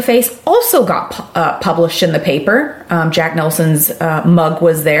punched in the face also got published in the paper. Jack Nelson's mug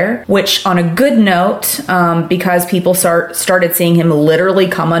was there, which on a good note, because people started seeing him literally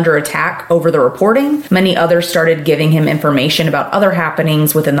come under attack over the reporting, many others started giving him information about other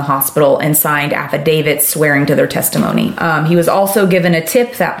happenings within the hospital and signed affidavits swearing to their testimony. He was also given a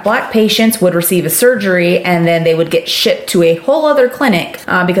tip that black patients would receive a surgery and then they would get shipped to a whole other clinic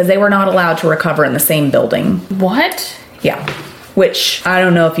because they were not allowed to recover in the same building. What? Yeah. Which, I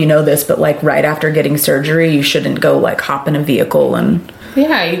don't know if you know this, but like right after getting surgery, you shouldn't go like hop in a vehicle and you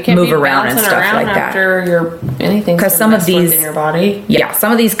can't move around and stuff like that. After anything, because some of these in your body. Yeah,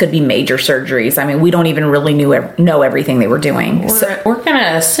 some of these could be major surgeries. I mean, we don't even really know everything they were doing. We're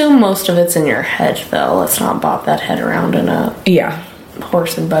gonna assume most of it's in your head, though. Let's not bop that head around in a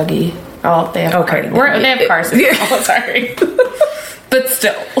horse and buggy. Oh, they have cars. They have cars. Oh, sorry. But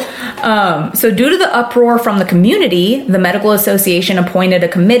still. So due to the uproar from the community, the Medical Association appointed a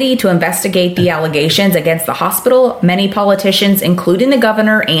committee to investigate the allegations against the hospital. Many politicians, including the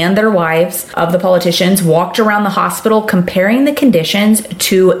governor and their wives of the politicians, walked around the hospital comparing the conditions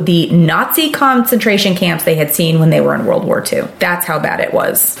to the Nazi concentration camps they had seen when they were in World War II. That's how bad it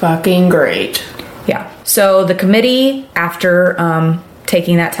was. Fucking great. Yeah. So the committee, after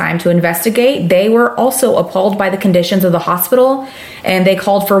taking that time to investigate, they were also appalled by the conditions of the hospital, and they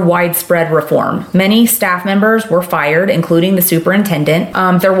called for widespread reform. Many staff members were fired, including the superintendent.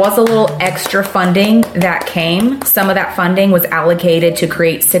 There was a little extra funding that came. Some of that funding was allocated to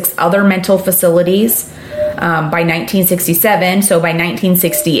create 6 other mental facilities by 1967. So by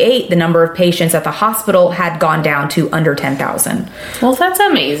 1968, the number of patients at the hospital had gone down to under 10,000. Well, that's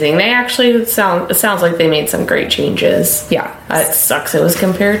amazing. They actually it sounds like they made some great changes. Yeah. It sucks it was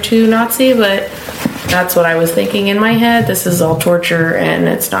compared to Nazi, but that's what I was thinking in my head. This is all torture, and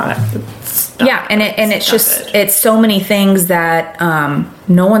it's not. Yeah, it's so many things that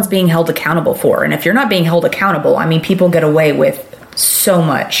no one's being held accountable for. And if you're not being held accountable, I mean, people get away with so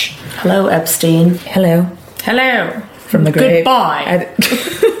much. Hello, Epstein. Hello. From the grave. Goodbye.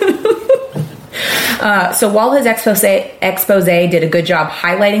 So while his expose did a good job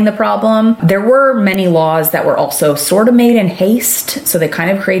highlighting the problem, there were many laws that were also sort of made in haste, so they kind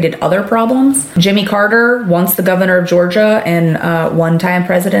of created other problems. Jimmy Carter, once the governor of Georgia and one-time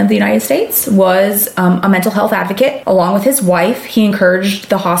president of the United States, was a mental health advocate. Along with his wife, he encouraged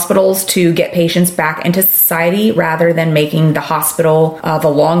the hospitals to get patients back into society rather than making the hospital the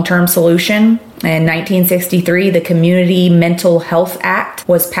long-term solution. In 1963, the Community Mental Health Act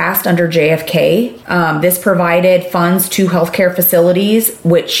was passed under JFK. This provided funds to healthcare facilities,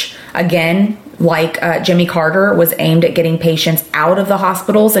 which, again, like Jimmy Carter, was aimed at getting patients out of the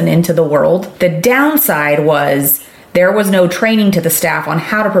hospitals and into the world. The downside was there was no training to the staff on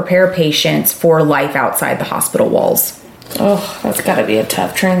how to prepare patients for life outside the hospital walls. Oh, that's got to be a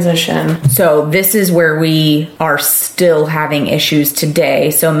tough transition. So this is where we are still having issues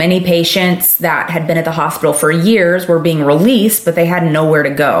today. So many patients that had been at the hospital for years were being released, but they had nowhere to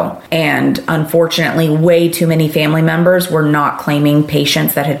go. And unfortunately, way too many family members were not claiming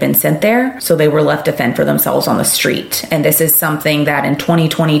patients that had been sent there. So they were left to fend for themselves on the street. And this is something that in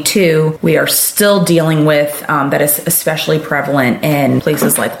 2022, we are still dealing with that is especially prevalent in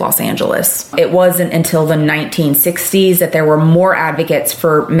places like Los Angeles. It wasn't until the 1960s that there were more advocates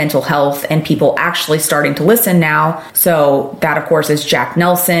for mental health and people actually starting to listen now. So that, of course, is Jack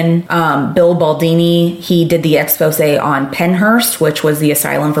Nelson. Bill Baldini, he did the expose on Pennhurst, which was the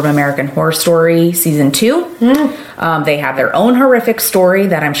asylum from American Horror Story season 2. They have their own horrific story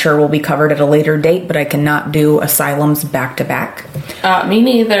that I'm sure will be covered at a later date, but I cannot do asylums back to back. Me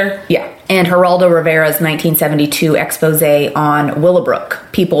neither. Yeah. And Geraldo Rivera's 1972 expose on Willowbrook.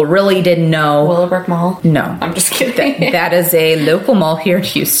 People really didn't know. Willowbrook Mall? No. I'm just kidding. That is a local mall here in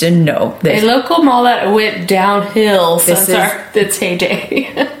Houston. No. A local mall that went downhill since its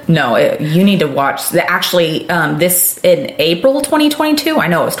heyday. No, you need to watch. This in April 2022, I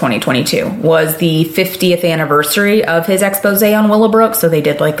know it was 2022, was the 50th anniversary of his expose on Willowbrook. So they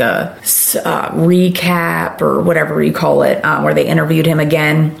did like a recap or whatever you call it, where they interviewed him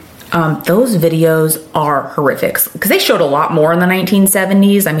again. Those videos are horrific because they showed a lot more in the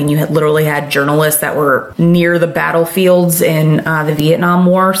 1970s. I mean, you literally had journalists that were near the battlefields in the Vietnam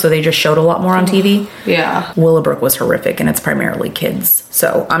War, so they just showed a lot more on TV. Yeah. Willowbrook was horrific, and it's primarily kids.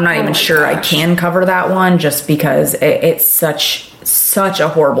 So I'm not even sure I can cover that one just because it's such a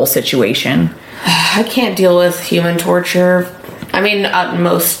horrible situation. I can't deal with human torture. I mean,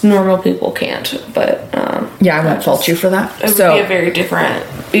 most normal people can't, but... yeah, I won't fault you for that. It would be a very different...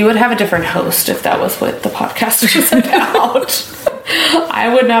 You would have a different host if that was what the podcast was about.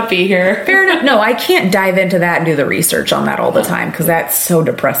 I would not be here. Fair enough. No, I can't dive into that and do the research on that all the time because that's so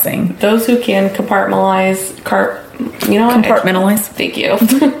depressing. Those who can compartmentalize... Compartmentalize. Thank you.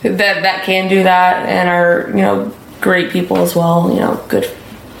 that can do that and are, great people as well.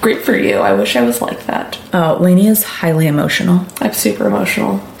 Great for you. I wish I was like that. Lainey is highly emotional. I'm super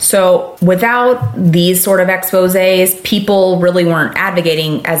emotional. So without these sort of exposés, people really weren't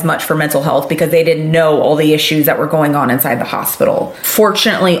advocating as much for mental health because they didn't know all the issues that were going on inside the hospital.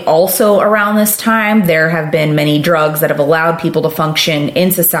 Fortunately, also around this time, there have been many drugs that have allowed people to function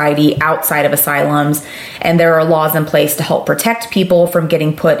in society outside of asylums, and there are laws in place to help protect people from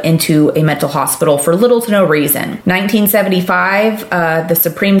getting put into a mental hospital for little to no reason. 1975, the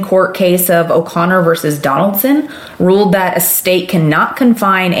Supreme Court case of O'Connor versus Donaldson ruled that a state cannot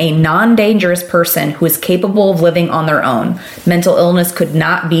confine a non-dangerous person who is capable of living on their own. Mental illness could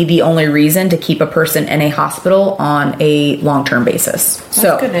not be the only reason to keep a person in a hospital on a long-term basis.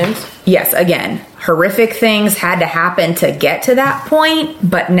 That's good news. Yes, again, horrific things had to happen to get to that point,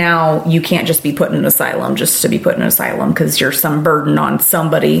 but now you can't just be put in an asylum just to be put in an asylum because you're some burden on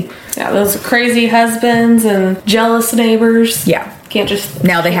somebody. Yeah, those crazy husbands and jealous neighbors. Yeah. Can't just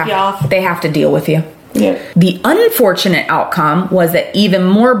now they have to deal with you. Yeah. The unfortunate outcome was that even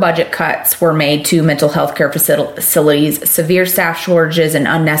more budget cuts were made to mental health care facilities, severe staff shortages, and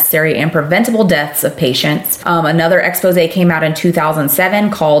unnecessary and preventable deaths of patients. Another expose came out in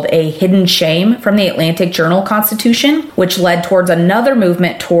 2007 called A Hidden Shame from the Atlantic Journal-Constitution, which led towards another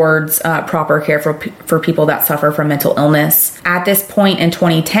movement towards proper care for people that suffer from mental illness. At this point in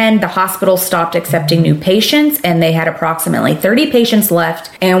 2010, the hospital stopped accepting new patients, and they had approximately 30 patients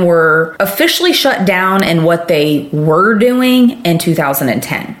left and were officially shut down in what they were doing in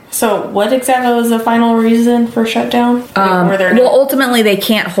 2010. So what exactly was the final reason for shutdown? Ultimately they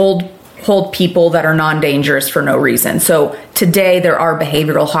can't hold people that are non-dangerous for no reason. So today there are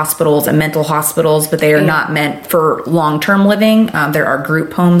behavioral hospitals and mental hospitals, but they are not meant for long-term living. There are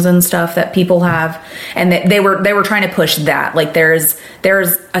group homes and stuff that people have, and they were trying to push that. Like there's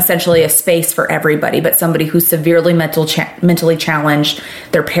essentially a space for everybody, but somebody who's severely mentally challenged,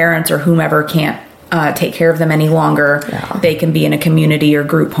 their parents or whomever can't take care of them any longer. Yeah. They can be in a community or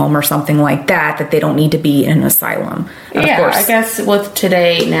group home or something like that they don't need to be in an asylum. Of course. I guess with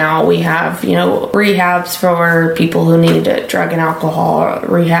today now we have, rehabs for people who need drug and alcohol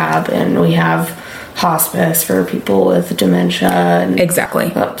rehab, and we have hospice for people with dementia.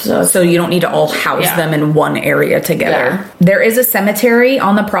 Exactly. So you don't need to all house them in one area together. Yeah. There is a cemetery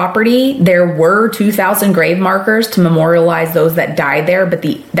on the property. There were 2,000 grave markers to memorialize those that died there, but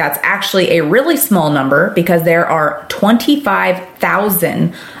that's actually a really small number because there are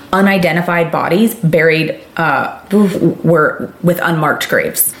 25,000 unidentified bodies buried were with unmarked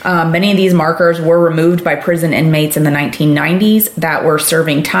graves. Many of these markers were removed by prison inmates in the 1990s that were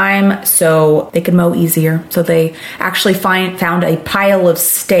serving time so they could mow easier. So they actually found a pile of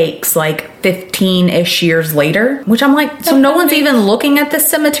stakes like 15-ish years later, which I'm like, so no one's even looking at this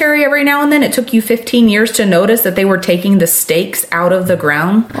cemetery every now and then? It took you 15 years to notice that they were taking the stakes out of the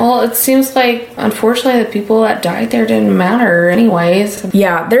ground? Well, it seems like, unfortunately, the people that died there didn't matter anyways.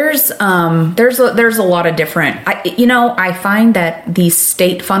 Yeah, there's a lot of different. I find that these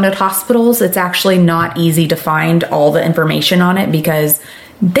state-funded hospitals, it's actually not easy to find all the information on it because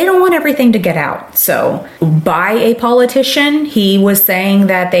they don't want everything to get out. So by a politician, he was saying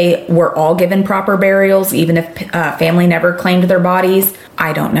that they were all given proper burials, even if family never claimed their bodies.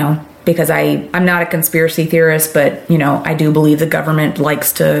 I don't know, because I'm not a conspiracy theorist, but, I do believe the government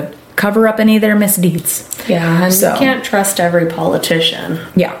likes to cover up any of their misdeeds. Yeah, and you can't trust every politician.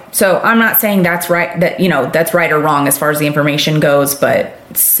 Yeah, so I'm not saying that's right, that's right or wrong as far as the information goes, but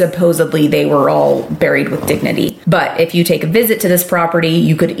supposedly they were all buried with dignity. But if you take a visit to this property,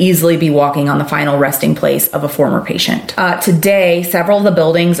 you could easily be walking on the final resting place of a former patient. Today, several of the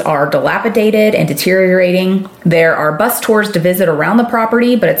buildings are dilapidated and deteriorating. There are bus tours to visit around the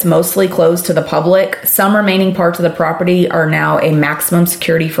property, but it's mostly closed to the public. Some remaining parts of the property are now a maximum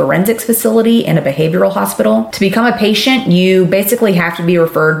security forensics facility and a behavioral hospital. To become a patient, you basically have to be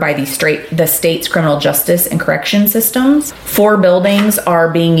referred by the state's criminal justice and correction systems. 4 buildings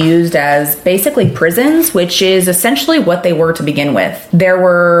are being used as basically prisons, which is essentially what they were to begin with.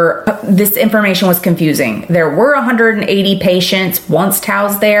 This information was confusing. There were 180 patients once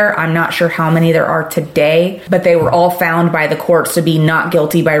housed there. I'm not sure how many there are today, but they were all found by the courts to be not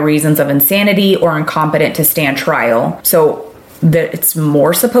guilty by reasons of insanity or incompetent to stand trial. So it's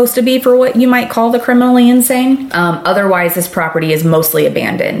more supposed to be for what you might call the criminally insane. Otherwise, this property is mostly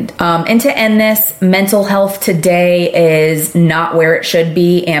abandoned. And to end this, mental health today is not where it should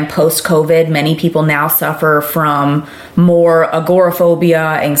be. And post-COVID, many people now suffer from more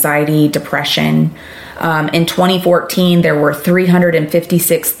agoraphobia, anxiety, depression. In 2014, there were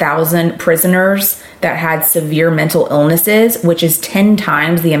 356,000 prisoners that had severe mental illnesses, which is 10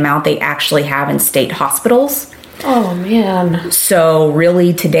 times the amount they actually have in state hospitals. Oh, man. So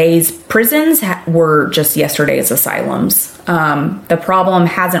really, today's prisons were just yesterday's asylums. The problem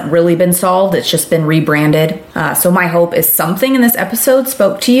hasn't really been solved. It's just been rebranded. So my hope is something in this episode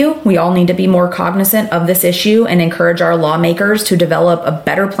spoke to you. We all need to be more cognizant of this issue and encourage our lawmakers to develop a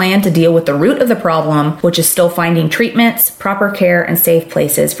better plan to deal with the root of the problem, which is still finding treatments, proper care, and safe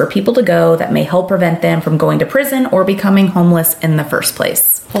places for people to go that may help prevent them from going to prison or becoming homeless in the first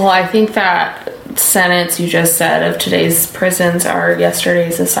place. Well, I think that sentence you just said of today's prisons are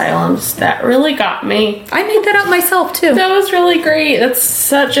yesterday's asylums, that really got me. I made that up myself too. That was really great. That's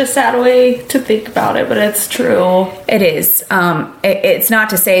such a sad way to think about it, but it's true. It is. It's not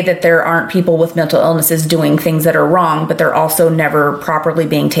to say that there aren't people with mental illnesses doing things that are wrong, but they're also never properly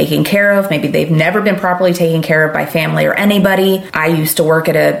being taken care of. Maybe they've never been properly taken care of by family or anybody. I used to work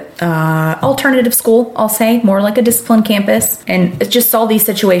at a alternative school, I'll say, more like a disciplined campus, and just saw these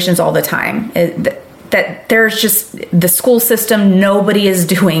situations all the time. that there's just the school system, nobody is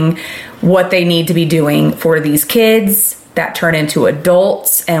doing what they need to be doing for these kids that turn into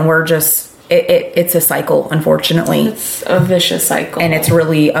adults, and we're just it's a cycle, unfortunately. It's a vicious cycle. And it's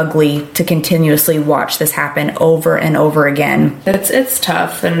really ugly to continuously watch this happen over and over again. It's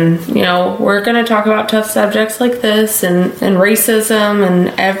tough, and we're going to talk about tough subjects like this and racism,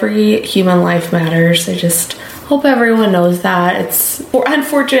 and every human life matters. I just hope everyone knows that. It's an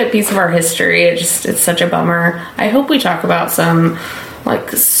unfortunate piece of our history. It's such a bummer. I hope we talk about some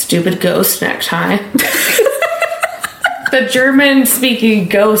stupid ghost next time. The German-speaking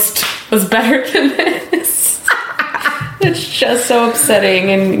ghost was better than this. It's just so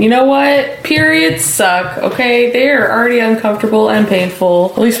upsetting. And you know what? Periods suck, okay? They are already uncomfortable and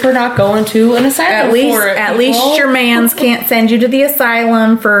painful. At least we're not going to an asylum for it. At least your mans can't send you to the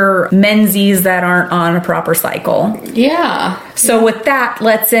asylum for menses that aren't on a proper cycle. Yeah. So with that,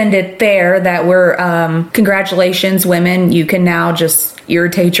 let's end it there. That we're, congratulations, women. You can now just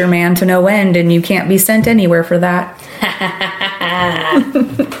irritate your man to no end, and you can't be sent anywhere for that.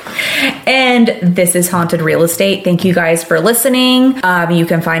 And this is Haunted Real Estate. Thank you guys for listening. You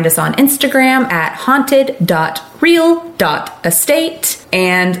can find us on Instagram at haunted.real.estate.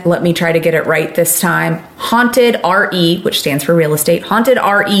 And let me try to get it right this time. Haunted RE, which stands for real estate, Haunted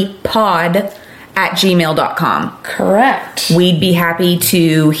RE pod at gmail.com. Correct. We'd be happy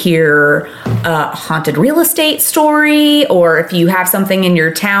to hear a haunted real estate story, or if you have something in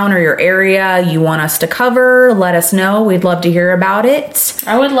your town or your area you want us to cover, let us know. We'd love to hear about it.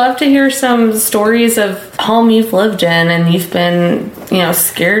 I would love to hear some stories of home you've lived in and you've been,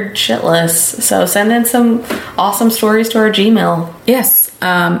 scared shitless. So send in some awesome stories to our Gmail. Yes.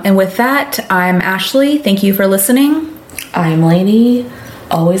 And with that, I'm Ashley. Thank you for listening. I'm Lainey.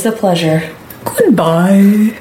 Always a pleasure. Goodbye.